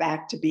right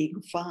back to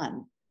being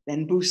fun.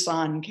 Then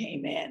Busan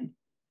came in.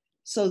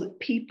 So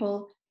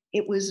people,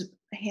 it was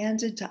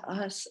handed to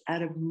us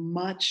out of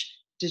much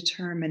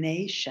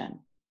determination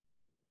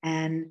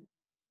and,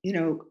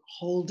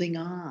 holding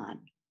on.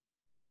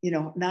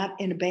 not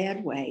in a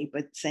bad way,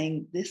 but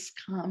saying this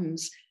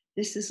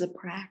is a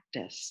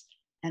practice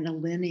and a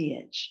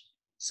lineage.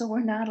 So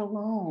we're not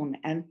alone.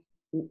 And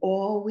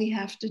all we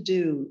have to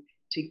do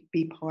to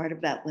be part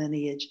of that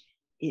lineage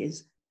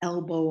is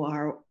elbow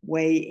our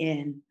way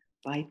in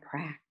by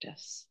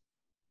practice.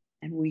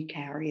 And we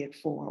carry it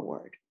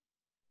forward.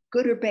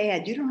 Good or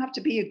bad, you don't have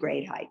to be a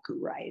great haiku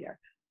writer.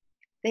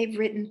 They've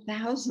written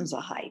thousands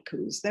of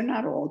haikus. They're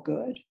not all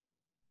good.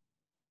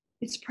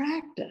 It's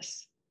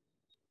practice.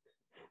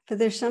 But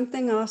there's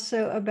something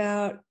also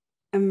about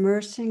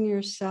immersing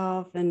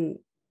yourself and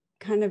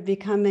kind of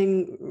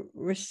becoming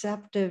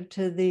receptive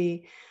to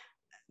the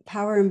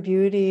power and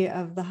beauty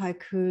of the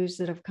haikus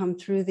that have come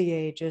through the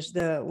ages,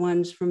 the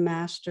ones from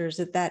masters,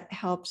 that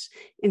helps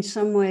in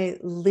some way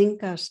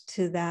link us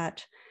to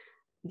that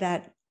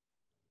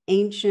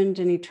ancient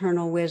and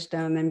eternal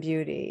wisdom and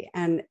beauty.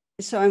 And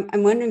so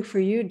I'm wondering for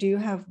you, do you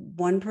have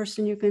one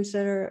person you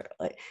consider?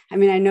 I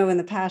know in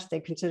the past they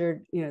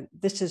considered,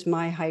 this is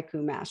my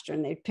haiku master,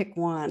 and they pick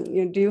one.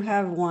 Do you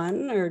have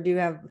one, or do you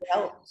have?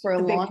 Well, for a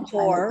long time it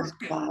was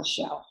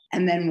Basho.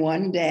 And then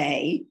one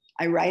day,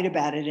 I write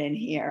about it in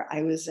here,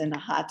 I was in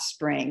hot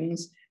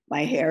springs,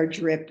 my hair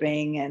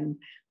dripping, and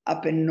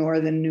up in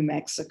northern New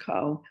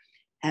Mexico,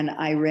 and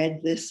I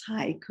read this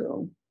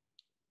haiku,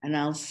 and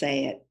I'll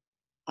say it.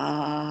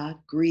 Ah,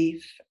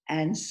 grief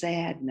and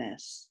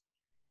sadness.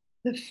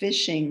 The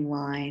fishing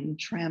line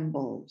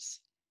trembles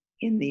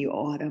in the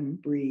autumn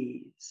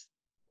breeze.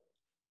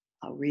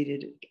 I'll read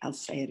it. I'll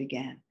say it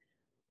again.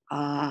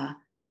 Ah,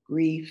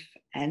 grief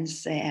and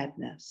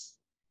sadness.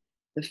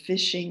 The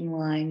fishing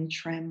line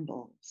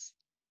trembles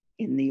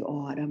in the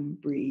autumn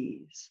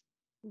breeze.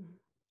 Mm-hmm.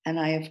 And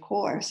I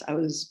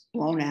was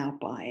blown out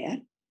by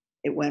it.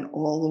 It went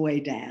all the way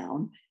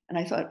down. And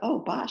I thought,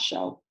 oh,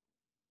 Basho,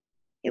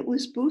 it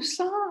was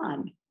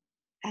Busan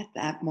at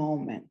that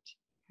moment.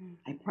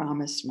 I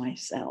promised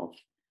myself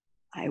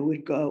I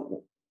would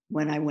go,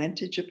 when I went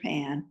to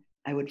Japan,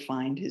 I would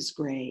find his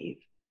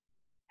grave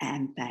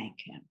and thank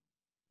him.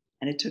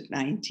 And it took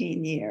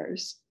 19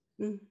 years,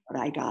 but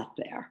I got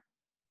there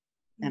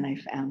and I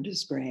found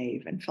his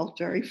grave and felt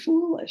very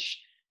foolish.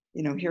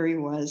 Here he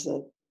was,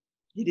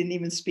 he didn't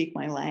even speak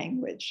my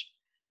language.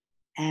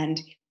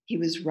 And he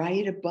was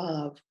right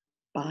above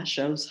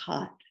Basho's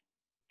hut.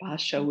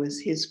 Basho was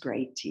his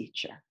great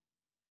teacher.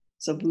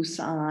 So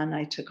Busan,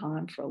 I took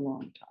on for a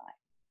long time.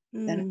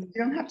 Then you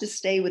don't have to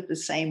stay with the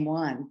same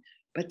one,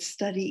 but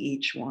study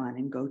each one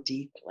and go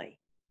deeply.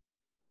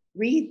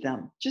 Read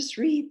them, just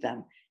read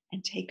them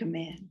and take them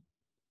in.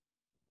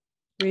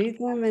 Read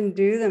them and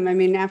do them.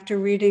 After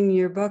reading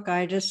your book,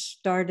 I just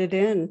started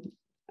in.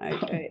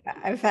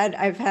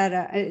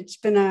 It's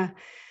been a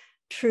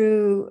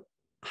true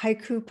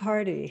haiku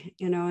party,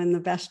 in the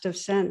best of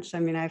sense.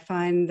 I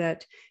find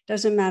that it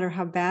doesn't matter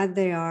how bad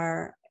they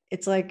are.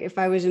 It's like if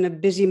I was in a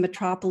busy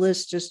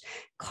metropolis, just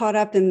caught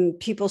up in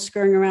people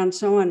scurrying around,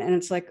 so on. And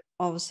it's like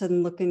all of a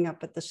sudden looking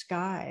up at the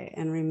sky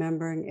and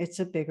remembering it's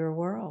a bigger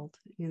world,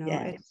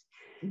 Yes.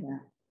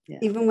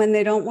 Even when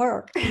they don't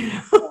work.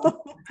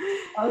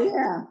 Oh,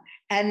 yeah.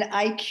 And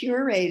I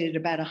curated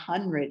about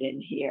 100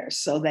 in here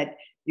so that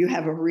you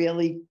have a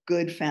really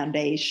good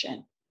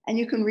foundation and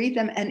you can read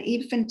them and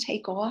even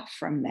take off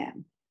from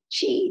them,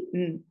 cheat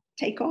and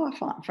take off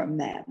from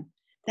them.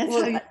 That's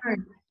how I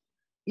learned.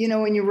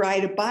 When you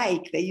ride a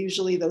bike, they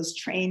usually those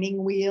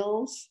training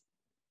wheels,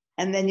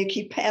 and then you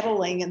keep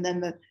pedaling and then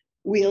the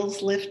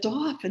wheels lift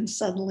off and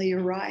suddenly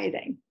you're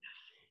riding.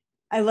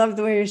 I love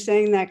the way you're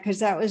saying that, because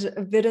that was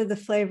a bit of the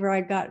flavor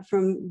I got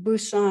from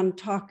Busan,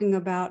 talking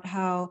about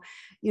how,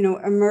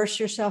 immerse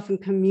yourself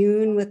and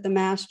commune with the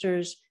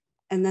masters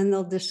and then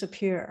they'll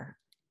disappear.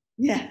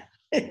 Yeah.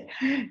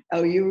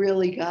 Oh, you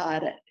really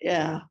got it.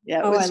 Yeah.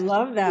 Yeah. I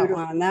love that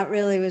beautiful one. That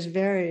really was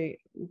very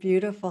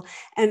beautiful.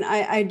 And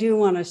I do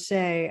want to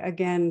say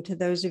again, to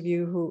those of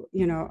you who,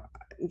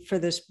 for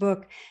this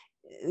book,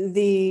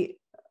 the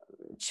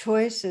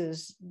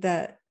choices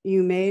that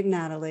you made,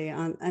 Natalie,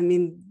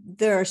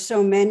 there are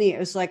so many. It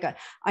was like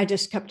I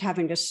just kept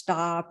having to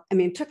stop.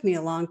 It took me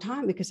a long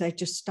time because I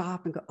just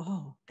stop and go,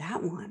 oh,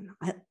 that one.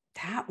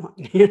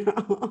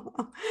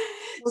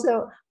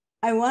 So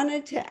I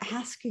wanted to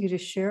ask you to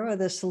share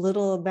with us a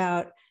little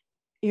about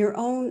your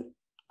own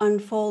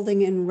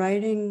unfolding in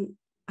writing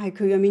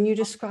haiku. You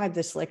described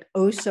this like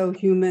so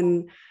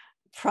human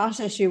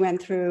process you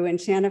went through in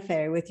Santa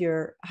Fe with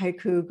your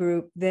haiku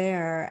group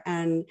there,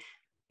 and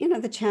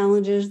the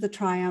challenges, the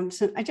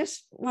triumphs. And I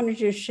just wanted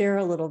you to share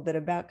a little bit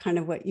about kind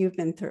of what you've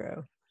been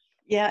through.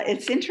 Yeah,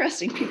 it's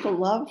interesting. People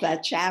love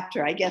that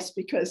chapter, I guess,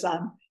 because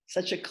I'm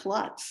such a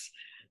klutz.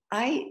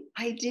 I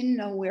didn't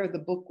know where the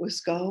book was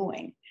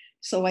going.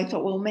 So I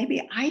thought, well,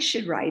 maybe I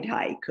should write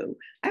haiku.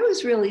 I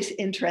was really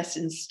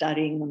interested in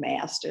studying the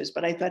masters,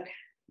 but I thought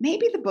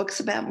maybe the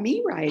book's about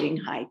me writing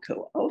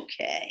haiku.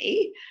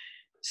 Okay.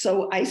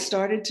 So I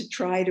started to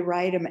try to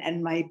write them,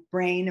 and my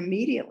brain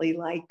immediately,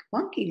 like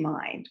monkey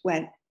mind,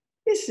 went,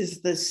 this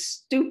is the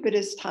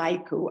stupidest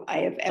haiku I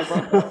have ever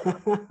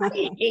heard.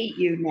 I hate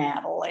you,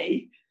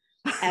 Natalie.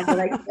 And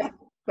but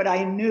but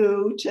I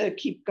knew to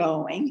keep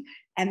going.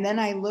 And then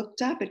I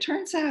looked up. It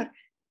turns out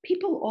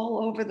people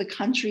all over the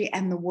country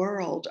and the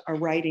world are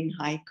writing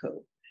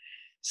haiku.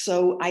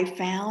 So I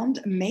found,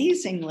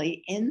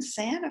 amazingly, in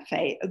Santa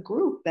Fe, a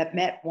group that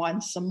met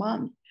once a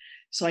month.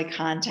 So I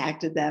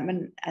contacted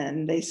them,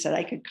 and they said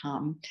I could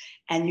come.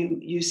 And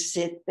you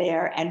sit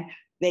there and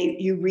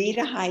you read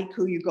a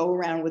haiku, you go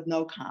around with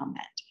no comment.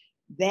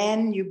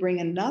 Then you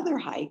bring another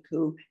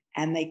haiku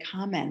and they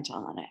comment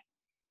on it.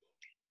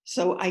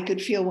 So I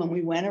could feel, when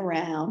we went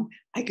around,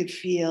 I could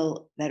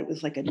feel that it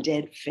was like a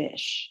dead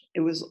fish. It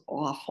was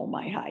awful,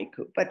 my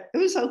haiku, but it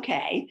was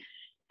okay.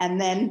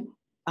 And then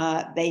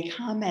they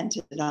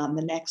commented on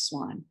the next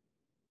one.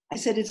 I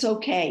said, it's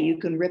okay. You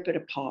can rip it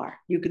apart.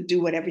 You can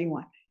do whatever you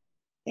want.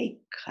 They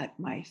cut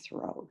my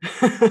throat.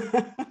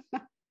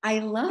 I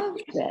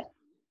loved it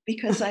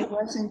because I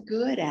wasn't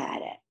good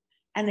at it.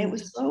 And it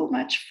was so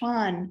much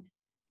fun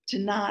to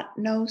not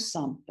know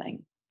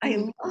something. I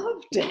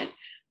loved it.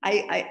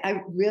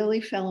 I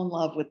really fell in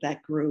love with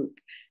that group.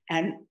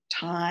 And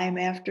time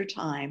after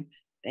time,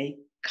 they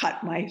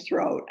cut my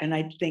throat. And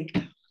I'd think,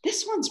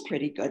 this one's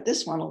pretty good.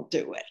 This one will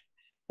do it.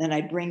 Then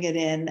I'd bring it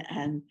in,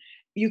 and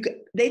they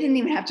didn't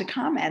even have to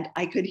comment.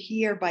 I could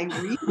hear by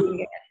reading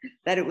it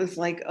that it was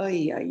like, oh,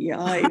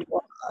 yeah.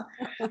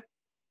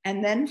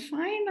 And then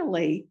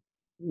finally,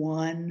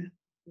 one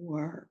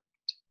worked.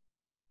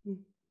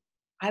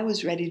 I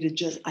was ready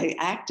to I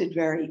acted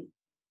very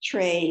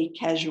très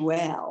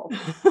casual.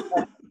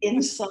 But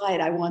inside,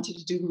 I wanted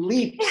to do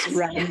leaps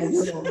around the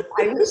room.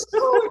 I was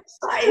so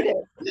excited.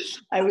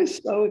 I was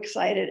so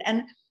excited.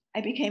 And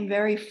I became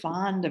very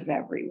fond of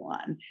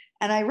everyone.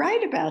 And I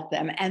write about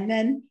them. And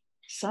then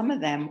some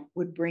of them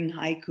would bring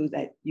haiku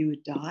that you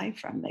would die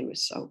from. They were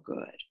so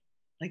good.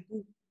 Like,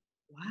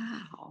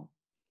 wow.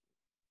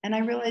 And I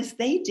realized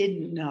they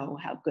didn't know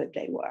how good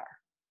they were,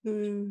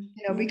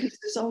 because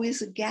there's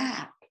always a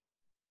gap.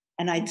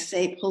 And I'd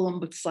pull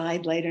them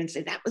aside later and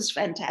say, that was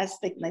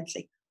fantastic. And I'd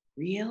say,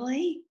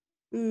 really?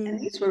 And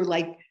these were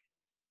like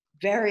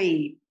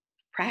very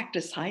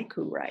practiced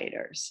haiku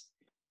writers.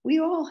 We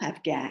all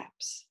have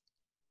gaps.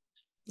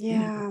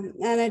 Yeah.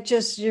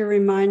 And you're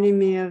reminding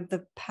me of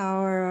the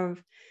power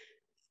of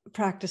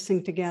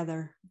practicing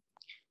together.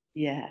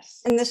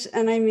 Yes.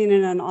 And I mean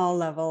it on all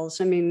levels.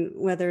 I mean,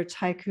 whether it's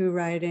haiku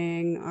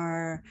writing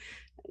or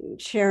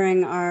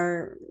sharing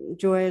our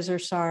joys or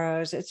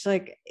sorrows, it's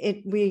like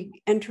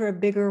we enter a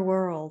bigger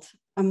world,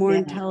 a more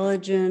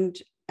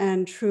intelligent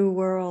and true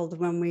world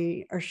when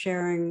we are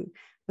sharing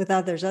with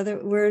others.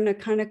 We're in a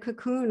kind of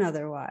cocoon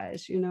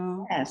otherwise,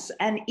 Yes.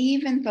 And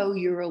even though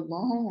you're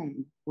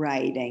alone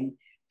writing,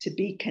 to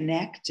be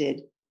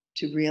connected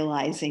to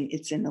realizing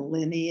it's in a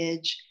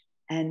lineage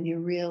and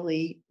you're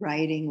really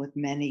writing with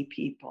many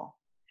people.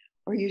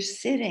 Or you're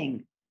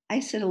sitting. I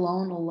sit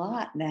alone a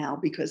lot now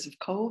because of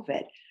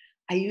COVID.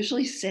 I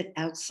usually sit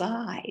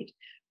outside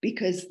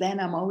because then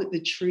I'm out with the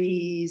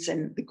trees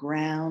and the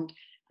ground.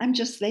 I'm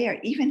just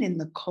there. Even in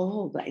the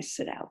cold, I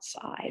sit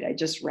outside. I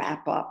just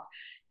wrap up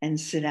and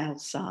sit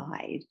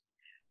outside.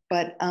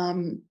 But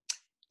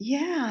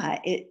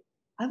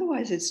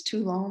otherwise it's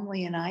too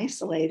lonely and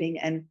isolating,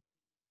 and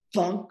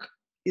thunk,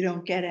 you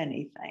don't get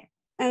anything.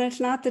 And it's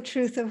not the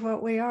truth of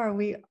what we are.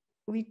 We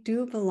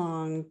do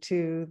belong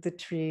to the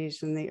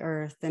trees and the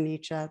earth and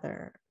each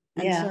other.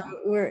 And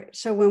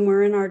so when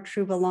we're in our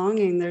true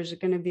belonging, there's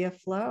going to be a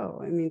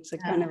flow. I mean, it's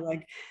kind of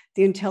like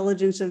the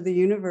intelligence of the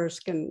universe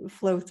can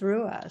flow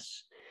through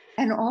us.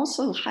 And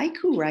also,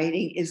 haiku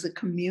writing is a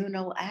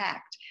communal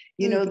act.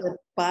 The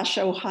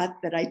basho hut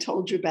that I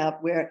told you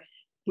about, where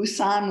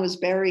Busan was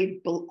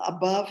buried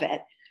above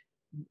it,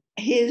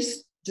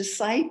 his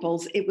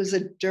disciples, it was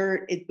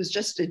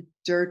just a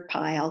dirt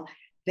pile.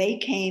 They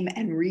came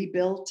and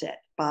rebuilt it,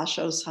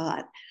 Basho's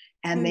hut,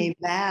 and they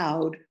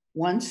vowed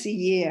once a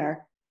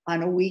year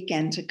on a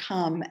weekend to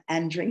come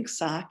and drink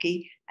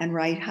sake and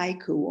write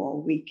haiku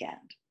all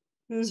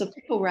weekend. So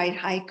people write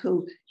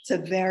haiku. It's a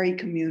very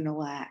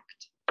communal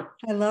act.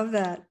 I love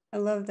that. I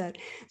love that.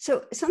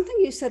 So something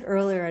you said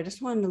earlier, I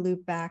just wanted to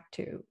loop back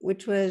to,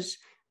 which was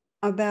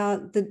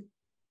about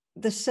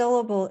the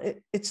syllable.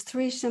 It's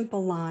 3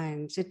 simple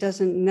lines. It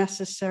doesn't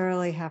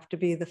necessarily have to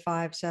be the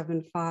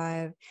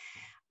 5-7-5.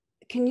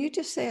 Can you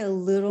just say a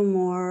little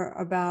more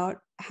about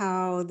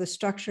how the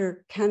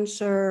structure can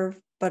serve,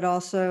 but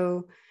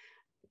also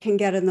can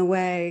get in the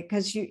way?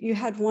 Because you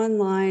had one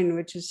line,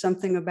 which is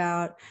something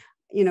about,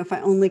 if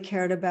I only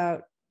cared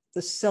about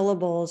the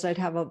syllables, I'd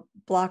have a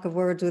block of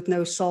words with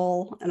no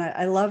soul. And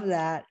I love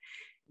that.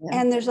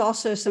 Yeah. And there's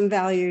also some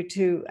value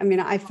to,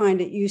 I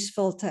find it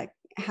useful to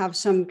have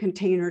some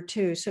container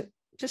too. So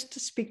just to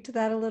speak to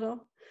that a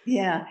little.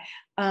 Yeah.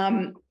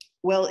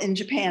 Well, in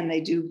Japan,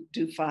 they do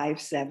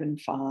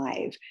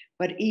 5-7-5,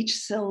 but each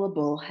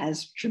syllable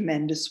has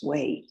tremendous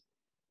weight.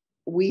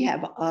 We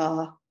have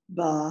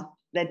the,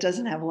 that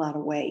doesn't have a lot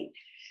of weight.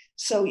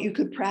 So you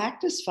could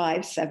practice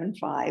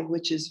 5-7-5,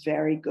 which is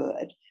very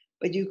good,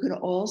 but you could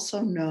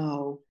also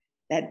know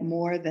that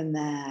more than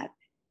that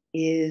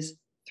is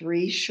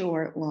 3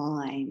 short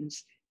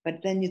lines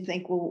But then you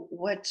think, well,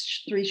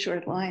 what's 3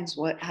 short lines?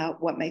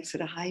 What makes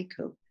it a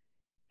haiku?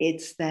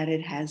 It's that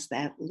it has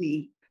that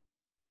leap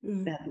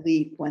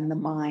when the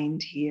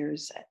mind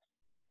hears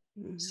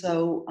it.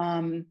 So,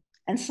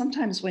 and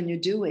sometimes when you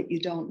do it, you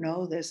don't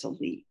know there's a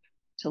leap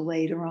till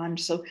later on.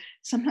 So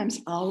sometimes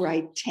I'll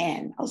write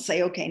 10. I'll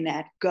say, okay,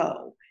 Nat,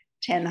 go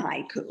 10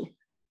 haiku.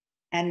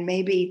 And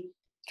maybe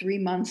 3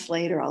 months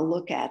later, I'll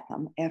look at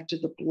them after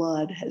the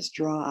blood has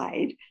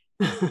dried.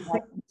 I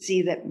can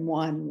see that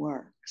one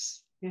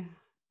works. Yeah.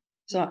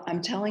 So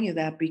I'm telling you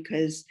that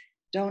because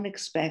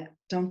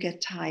don't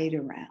get tied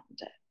around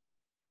it.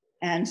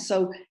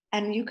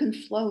 And you can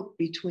float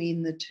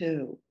between the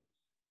two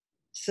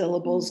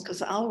syllables,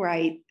 because I'll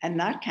write and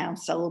not count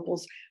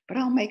syllables, but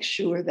I'll make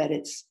sure that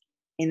it's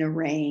in a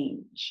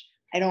range.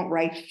 I don't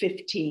write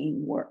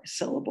 15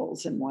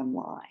 syllables in one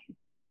line.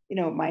 You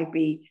know, it might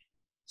be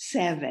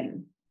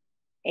 7,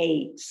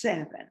 8,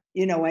 7.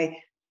 You know,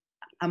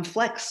 I'm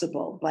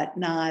flexible, but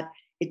not,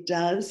 it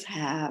does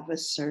have a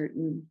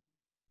certain,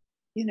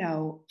 you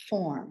know,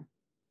 form.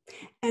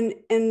 And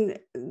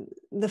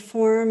the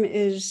form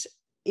is,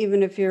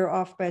 even if you're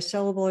off by a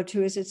syllable or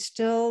two, is it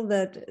still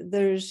that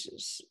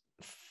there's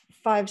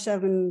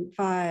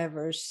 575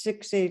 or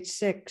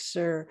 686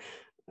 or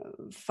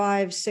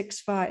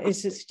 565?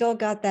 Is it still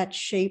got that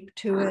shape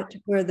to it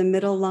where the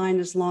middle line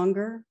is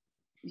longer?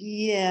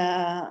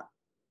 Yeah,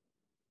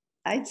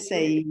 I'd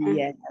say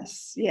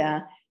yes.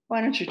 Yeah. Why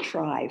don't you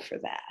try for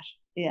that?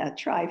 Yeah,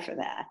 try for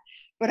that.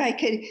 But I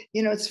could,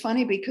 you know, it's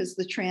funny because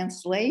the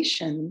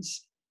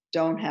translations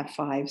don't have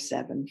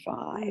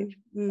 575.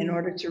 In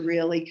order to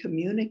really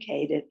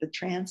communicate it, the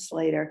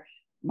translator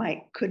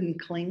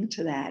couldn't cling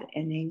to that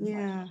in English.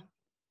 Yeah,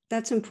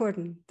 that's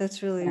important.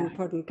 That's really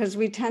important, because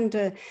we tend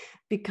to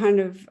be kind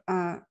of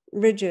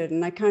rigid,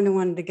 and I kind of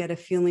wanted to get a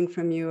feeling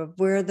from you of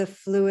where the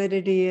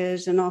fluidity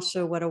is and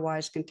also what a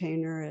wise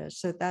container is.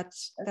 So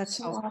that's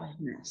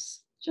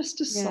softness, just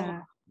a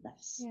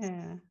softness.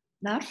 Yeah.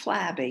 Not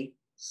flabby,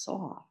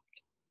 soft.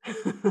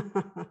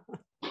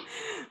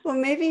 Well,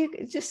 maybe you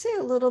could just say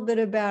a little bit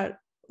about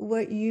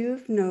what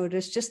you've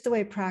noticed, just the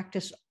way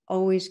practice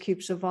always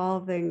keeps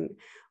evolving.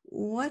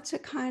 What's a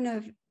kind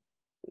of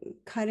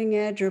cutting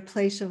edge or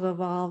place of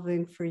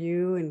evolving for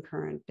you in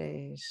current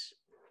days?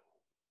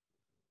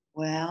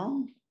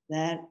 Well,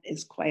 that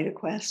is quite a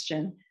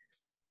question.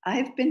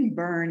 I've been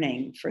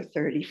burning for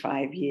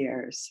 35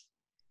 years.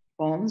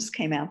 Poems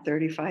came out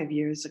 35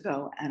 years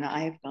ago, and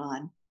I've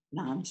gone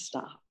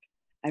nonstop.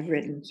 I've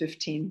written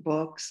 15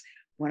 books.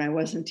 When I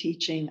wasn't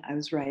teaching, I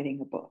was writing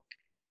a book.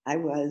 I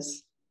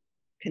was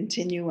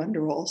continue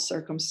under all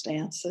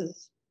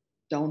circumstances,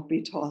 don't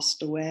be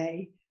tossed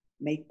away,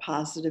 make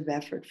positive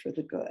effort for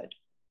the good.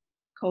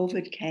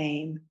 COVID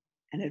came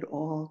and it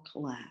all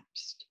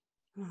collapsed.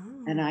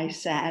 Wow. And I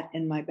sat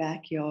in my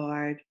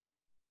backyard.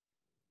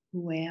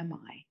 Who am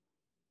I?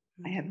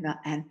 I have not,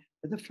 and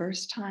for the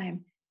first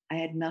time, I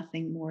had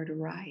nothing more to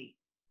write.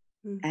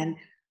 And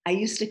I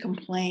used to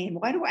complain,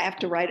 why do I have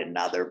to write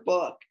another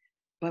book?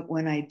 But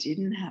when I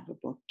didn't have a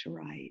book to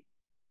write,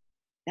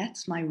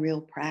 that's my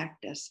real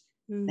practice.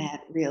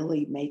 That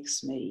really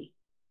makes me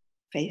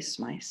face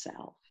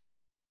myself.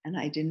 And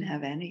I didn't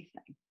have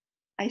anything.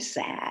 I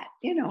sat,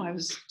 you know, I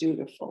was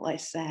dutiful. I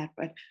sat,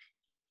 but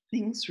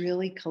things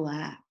really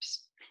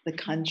collapsed. The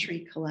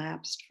country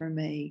collapsed for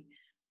me.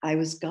 I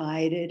was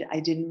guided. I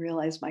didn't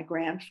realize my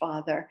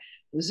grandfather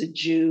was a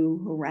Jew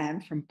who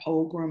ran from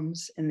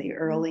pogroms in the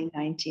early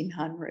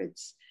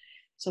 1900s.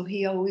 So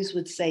he always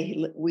would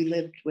say, we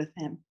lived with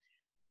him,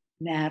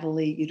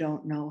 Natalie, you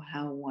don't know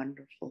how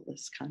wonderful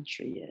this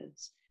country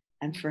is.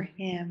 And for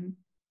him,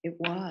 it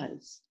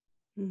was.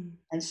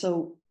 And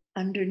so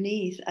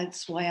underneath,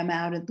 that's why I'm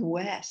out in the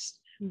West.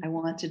 I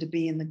wanted to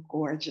be in the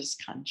gorgeous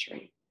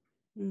country.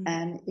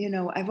 And, you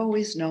know, I've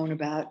always known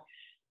about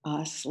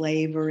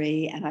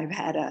slavery, and I've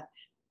had a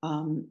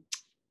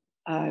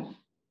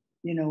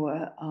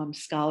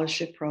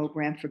scholarship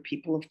program for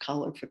people of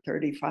color for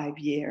 35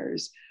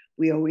 years.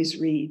 We always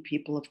read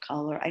people of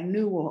color. I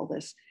knew all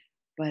this,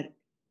 but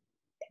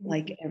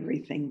like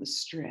everything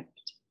was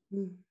stripped.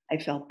 I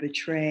felt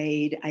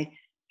betrayed. I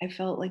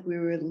felt like we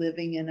were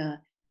living in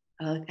a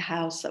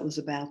house that was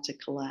about to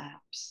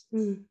collapse.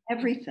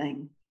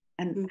 Everything.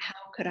 And how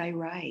could I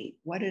write?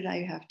 What did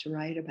I have to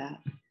write about?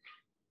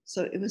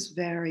 So it was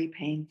very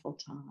painful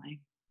time.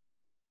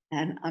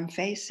 And I'm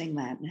facing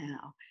that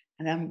now.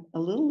 And I'm a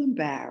little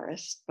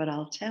embarrassed, but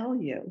I'll tell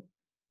you,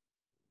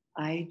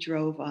 I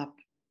drove up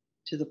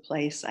to the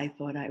place I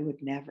thought I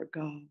would never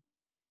go,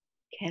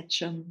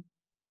 Ketchum,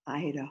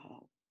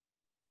 Idaho.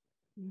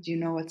 Do you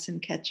know what's in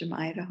Ketchum,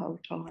 Idaho,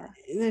 Tara?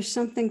 There's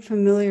something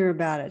familiar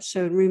about it.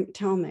 So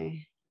tell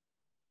me.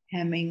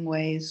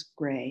 Hemingway's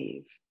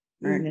grave,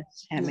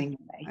 Ernest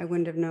Hemingway. I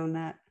wouldn't have known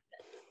that.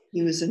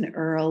 He was an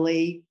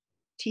early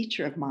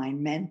teacher of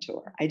mine,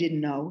 mentor. I didn't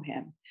know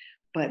him,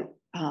 but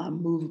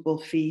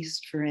Movable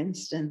Feast, for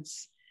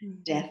instance,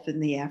 Death in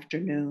the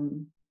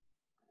Afternoon.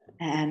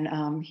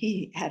 And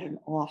he had an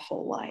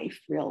awful life,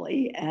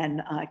 really,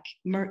 and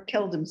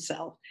killed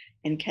himself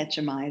in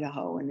Ketchum,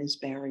 Idaho, and is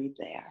buried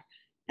there.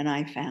 And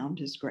I found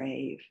his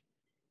grave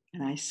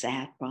and I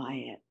sat by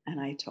it and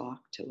I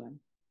talked to him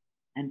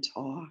and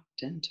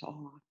talked and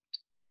talked.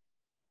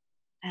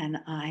 And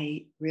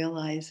I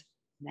realized,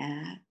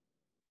 Nat,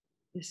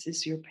 this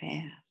is your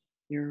path.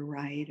 You're a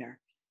writer.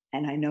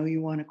 And I know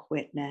you want to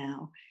quit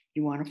now.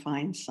 You want to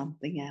find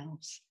something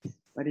else,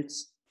 but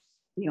it's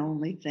the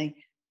only thing.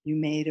 You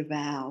made a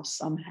vow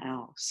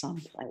somehow,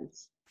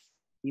 someplace,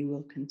 you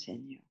will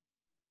continue.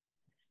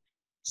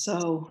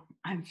 So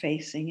I'm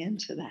facing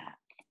into that,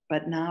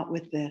 but not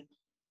with the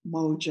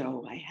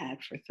mojo I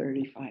had for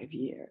 35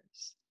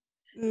 years.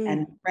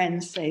 And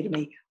friends say to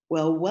me,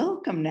 well,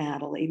 welcome,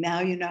 Natalie.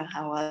 Now you know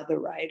how other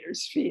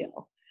writers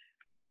feel.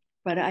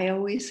 But I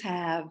always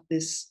have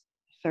this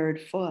third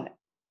foot,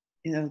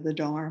 the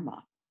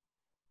Dharma.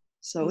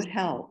 So it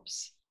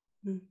helps.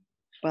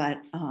 But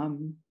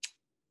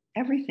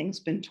everything's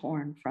been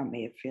torn from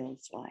me, it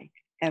feels like.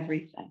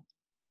 Everything.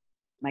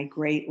 My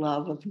great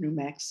love of New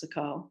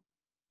Mexico.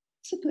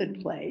 It's a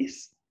good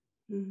place.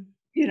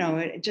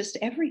 Just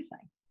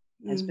everything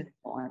has been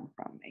torn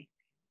from me.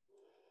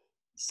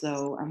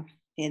 So I'm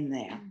in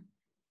there.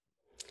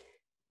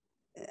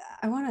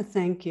 I want to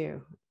thank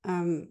you.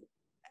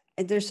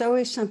 There's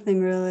always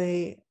something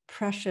really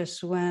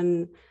precious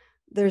when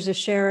there's a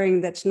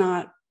sharing that's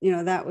not,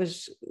 that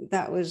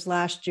was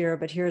last year,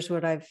 but here's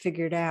what I've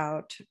figured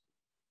out.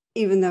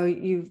 Even though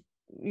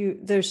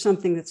there's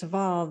something that's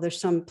evolved, there's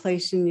some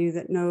place in you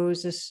that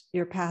knows this,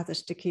 your path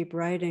is to keep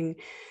writing,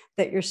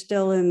 that you're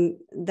still in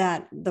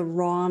that, the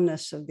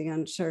rawness of the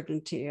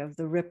uncertainty, of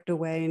the ripped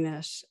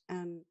awayness.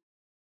 And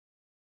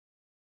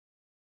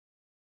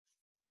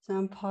so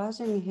I'm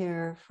pausing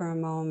here for a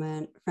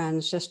moment,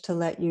 friends, just to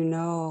let you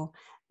know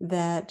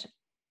that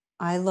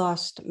I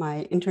lost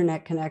my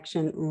internet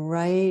connection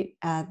right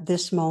at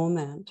this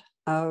moment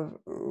of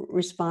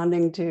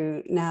responding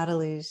to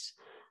Natalie's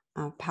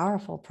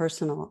powerful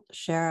personal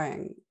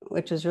sharing,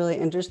 which is really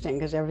interesting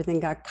because everything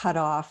got cut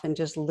off and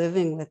just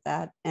living with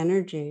that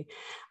energy.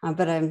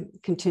 But I'm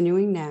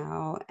continuing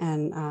now.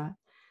 And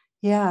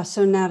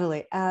so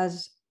Natalie,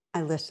 as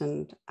I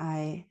listened,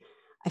 I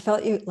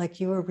felt like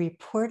you were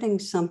reporting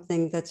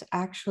something that's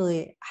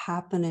actually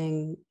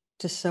happening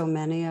to so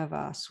many of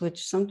us,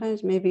 which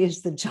sometimes maybe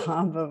is the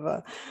job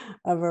of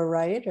a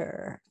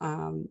writer,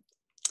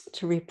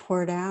 to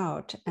report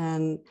out.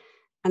 And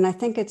I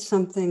think it's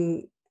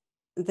something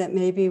that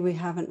maybe we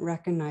haven't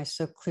recognized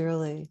so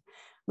clearly,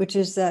 which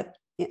is that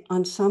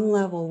on some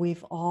level,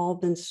 we've all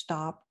been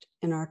stopped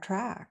in our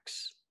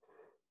tracks.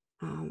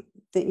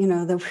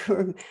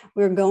 That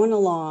we were going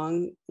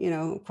along,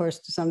 of course,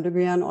 to some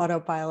degree on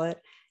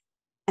autopilot.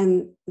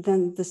 And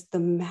then the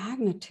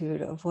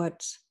magnitude of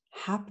what's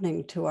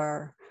happening to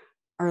our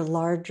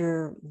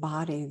larger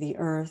body, the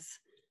earth,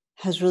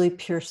 has really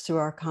pierced through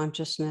our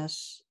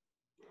consciousness.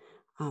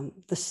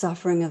 The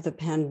suffering of the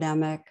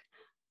pandemic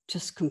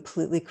just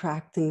completely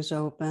cracked things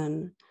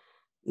open.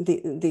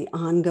 The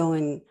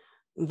ongoing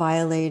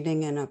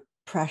violating and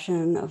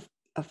oppression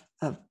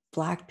of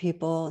Black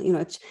people,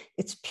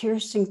 it's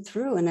piercing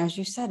through. And as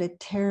you said, it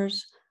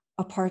tears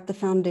apart the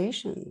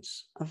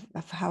foundations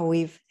of how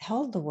we've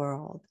held the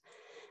world.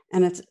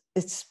 And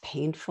it's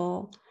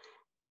painful.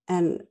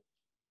 And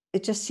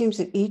it just seems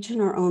that each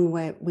in our own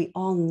way, we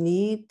all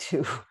need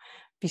to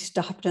be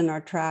stopped in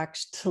our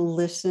tracks to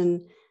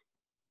listen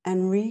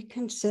and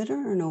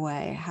reconsider in a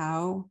way,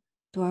 how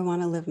do I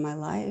want to live my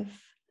life?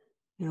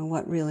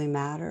 What really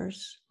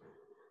matters?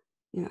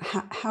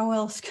 How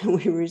else can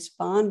we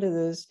respond to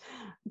this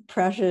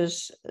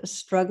precious,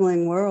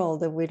 struggling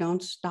world if we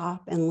don't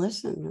stop and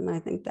listen? And I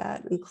think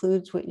that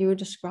includes what you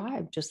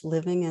described, just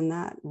living in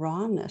that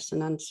rawness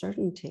and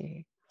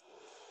uncertainty.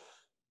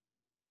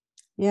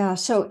 Yeah,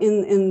 so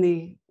in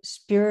the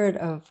spirit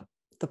of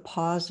the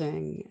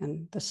pausing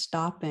and the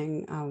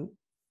stopping,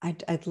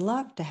 I'd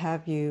love to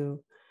have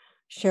you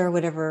share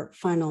whatever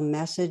final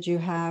message you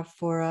have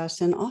for us,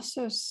 and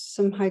also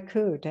some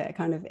haiku to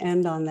kind of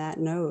end on that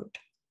note.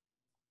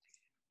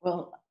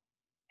 Well,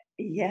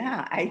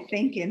 yeah, I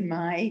think in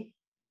my,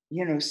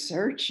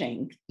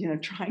 searching,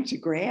 trying to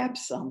grab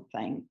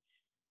something,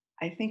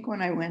 I think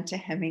when I went to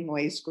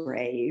Hemingway's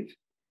grave,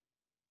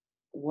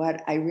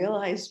 what I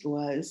realized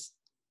was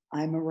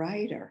I'm a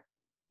writer,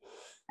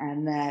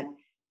 and that,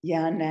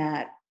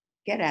 Nat,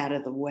 get out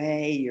of the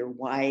way. You're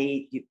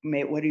white.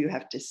 What do you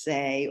have to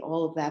say?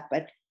 All of that.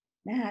 But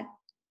Nat,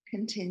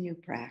 continue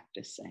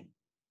practicing.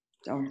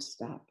 Don't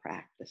stop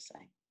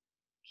practicing.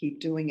 Keep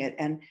doing it.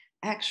 And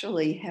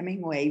actually,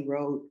 Hemingway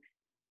wrote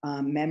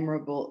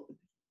memorable,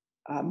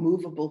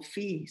 movable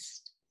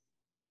feast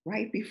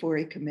right before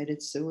he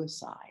committed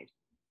suicide.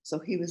 So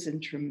he was in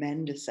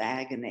tremendous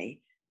agony.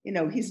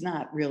 He's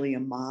not really a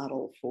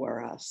model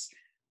for us,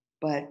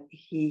 but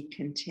he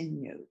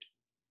continued.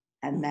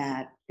 And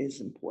that is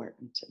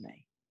important to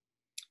me.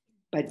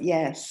 But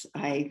yes,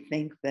 I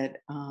think that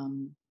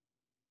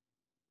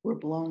we're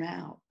blown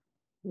out.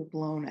 We're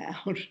blown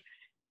out,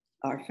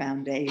 our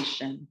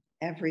foundation,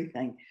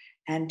 everything.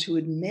 And to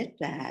admit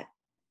that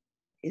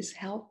is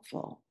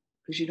helpful.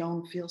 because you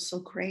don't feel so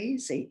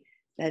crazy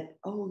that,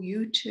 oh,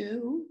 you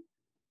too,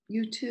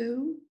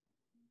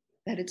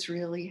 that it's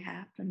really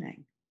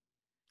happening.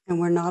 And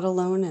we're not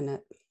alone in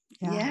it.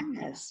 Yeah.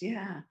 Yes,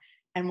 yeah.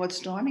 And what's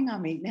dawning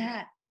on me,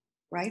 Nat,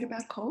 write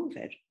about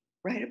COVID,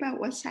 write about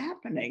what's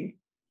happening.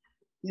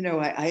 You know,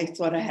 I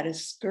thought I had to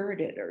skirt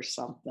it or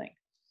something,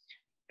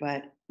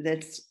 but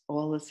that's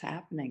all that's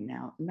happening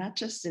now, not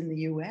just in the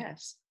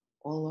US,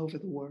 all over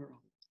the world.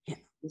 Yeah.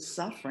 The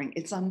suffering,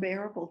 it's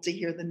unbearable to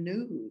hear the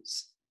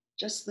news.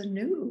 Just the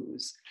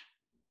news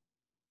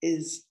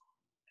is,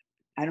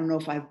 I don't know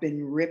if I've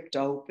been ripped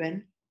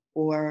open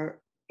or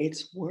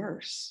it's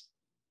worse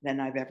than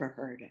I've ever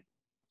heard it.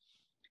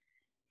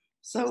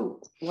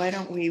 So why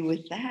don't we,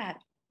 with that,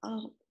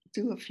 I'll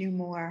do a few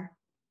more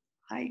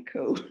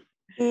haiku.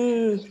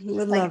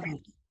 Would love it.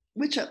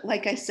 Which,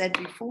 like I said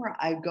before,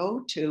 I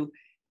go to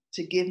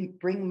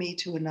bring me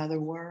to another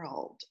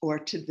world or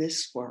to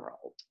this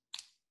world,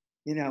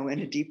 you know, in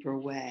a deeper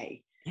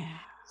way. Yeah.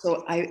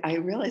 So I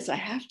realized I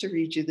have to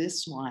read you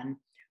this one,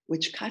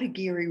 which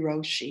Katagiri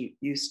Roshi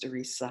used to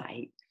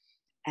recite.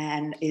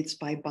 And it's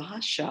by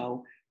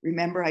Basho.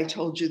 Remember, I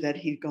told you that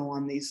he'd go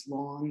on these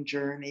long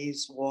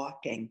journeys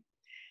walking.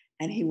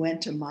 And he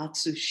went to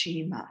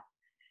Matsushima.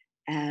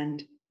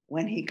 And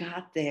when he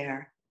got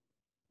there,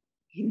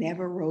 he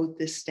never wrote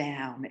this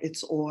down.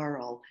 It's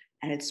oral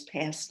and it's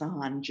passed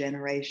on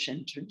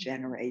generation to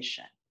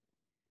generation.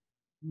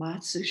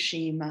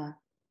 Matsushima,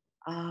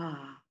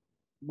 ah,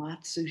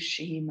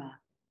 Matsushima,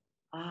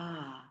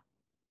 ah,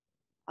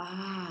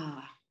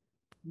 ah,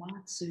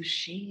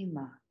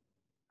 Matsushima,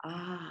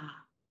 ah,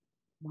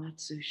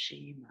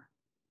 Matsushima.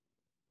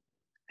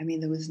 I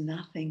mean, there was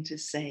nothing to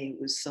say. It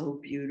was so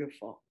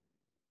beautiful.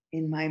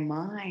 In my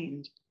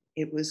mind,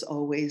 it was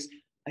always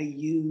a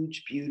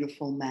huge,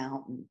 beautiful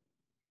mountain.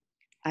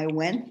 I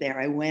went there.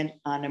 I went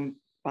on a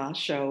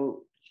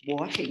Basho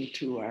walking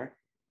tour.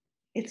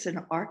 It's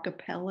an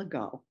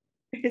archipelago.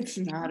 It's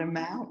not a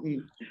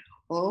mountain.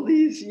 All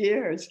these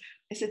years,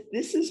 I said,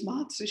 this is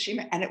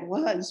Matsushima. And it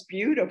was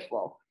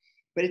beautiful.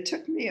 But it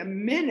took me a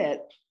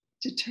minute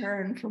to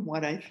turn from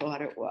what I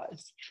thought it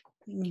was.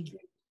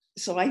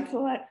 So I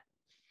thought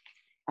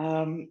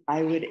I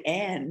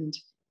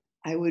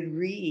would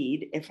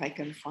read, if I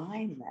can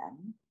find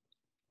them,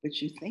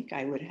 which you think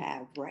I would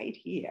have right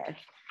here,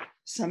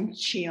 some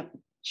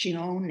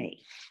Chione,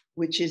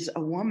 which is a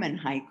woman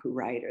haiku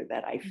writer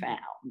that I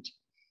found.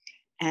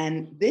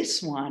 And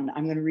this one,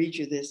 I'm going to read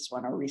you this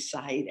one or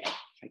recite it,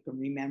 if I can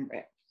remember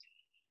it.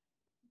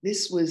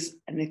 This was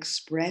an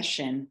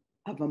expression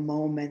of a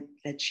moment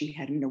that she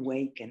had an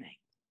awakening.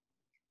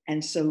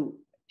 And so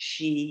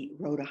she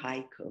wrote a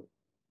haiku.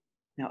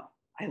 Now,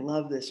 I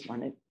love this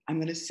one. I'm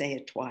going to say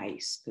it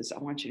twice because I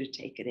want you to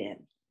take it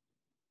in.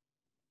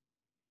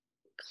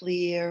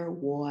 Clear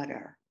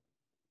water,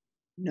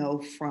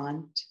 no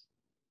front,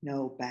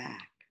 no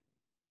back.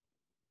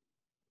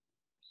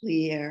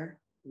 Clear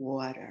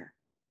water,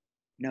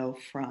 no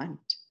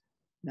front,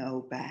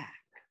 no back.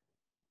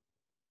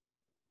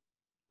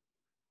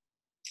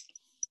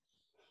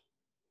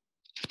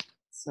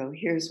 So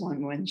here's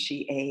one when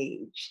she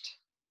aged.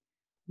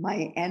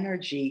 My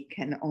energy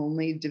can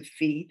only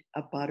defeat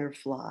a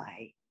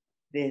butterfly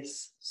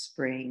this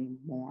spring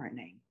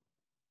morning.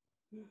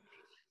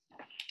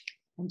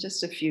 And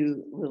just a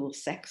few little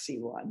sexy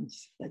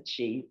ones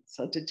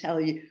so to tell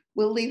you,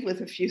 we'll leave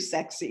with a few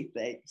sexy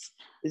things.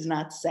 Is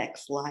not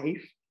sex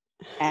life.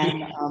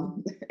 And,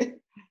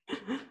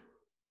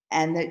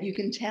 and that you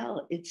can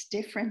tell it's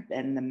different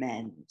than the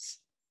men's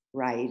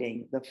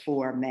writing, the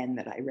 4 men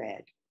that I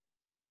read.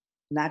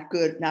 Not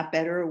good, not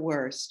better or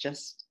worse,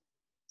 just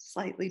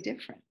slightly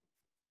different.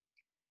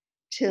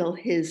 Till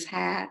his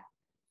hat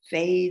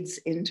fades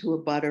into a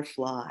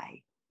butterfly,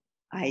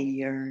 I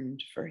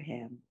yearned for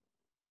him.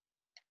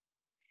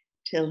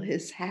 Till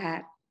his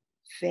hat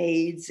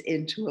fades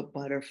into a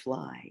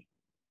butterfly,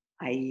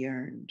 I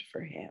yearned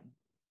for him.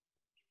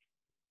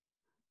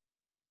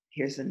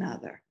 Here's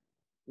another.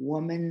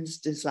 Woman's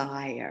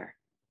desire,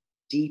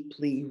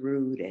 deeply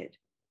rooted,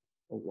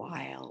 a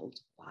wild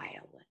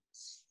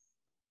violence.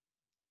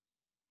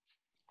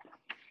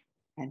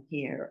 And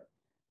here,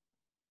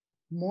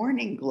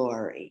 morning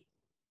glory.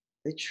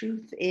 The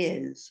truth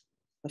is,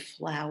 the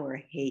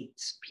flower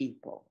hates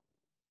people.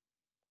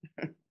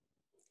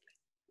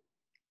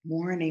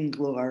 Morning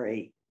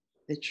glory.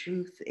 The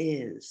truth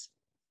is,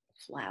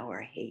 the flower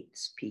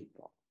hates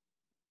people.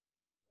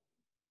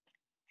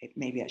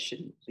 Maybe I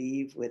shouldn't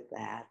leave with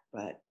that,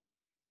 but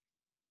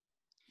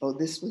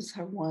this was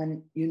her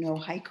one. You know,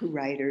 haiku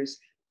writers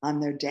on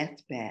their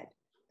deathbed,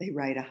 they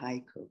write a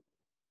haiku.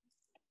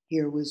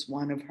 Here was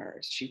one of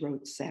hers. She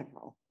wrote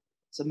several.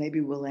 So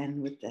maybe we'll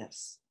end with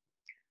this.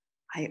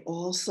 I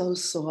also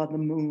saw the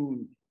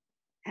moon.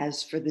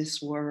 As for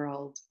this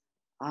world,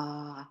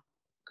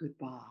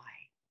 goodbye.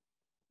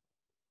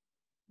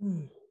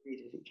 Read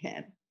it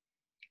again.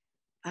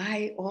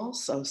 I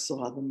also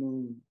saw the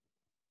moon.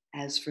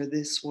 As for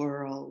this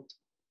world,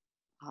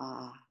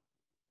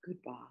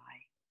 goodbye.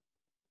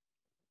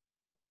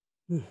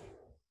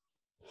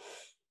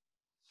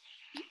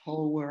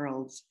 whole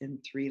worlds in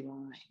 3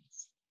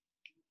 lines.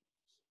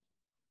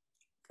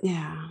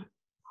 Yeah.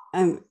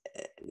 I'm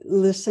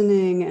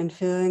listening and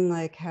feeling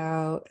like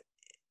how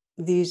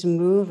these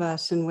move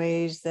us in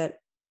ways that,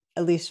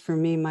 at least for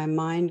me, my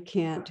mind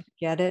can't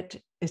get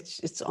it.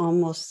 It's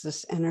almost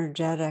this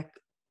energetic.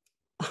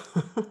 You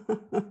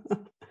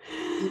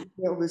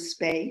feel the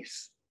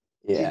space.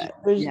 Yeah,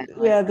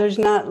 Like, there's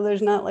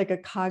not like a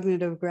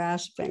cognitive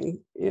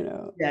grasping,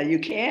 yeah, you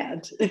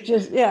can't.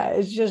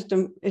 It's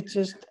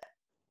just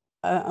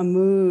a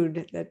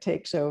mood that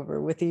takes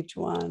over with each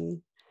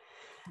one.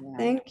 Yeah.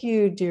 Thank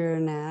you, dear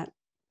Nat.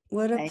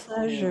 What a Thank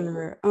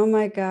pleasure. Oh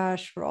my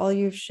gosh, for all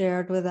you've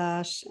shared with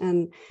us.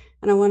 And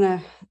I want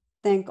to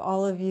thank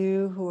all of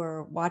you who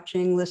are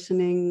watching,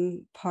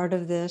 listening, part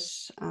of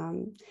this.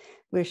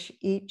 Wish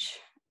each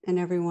and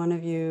every one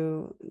of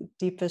you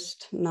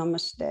deepest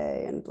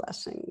namaste and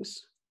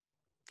blessings.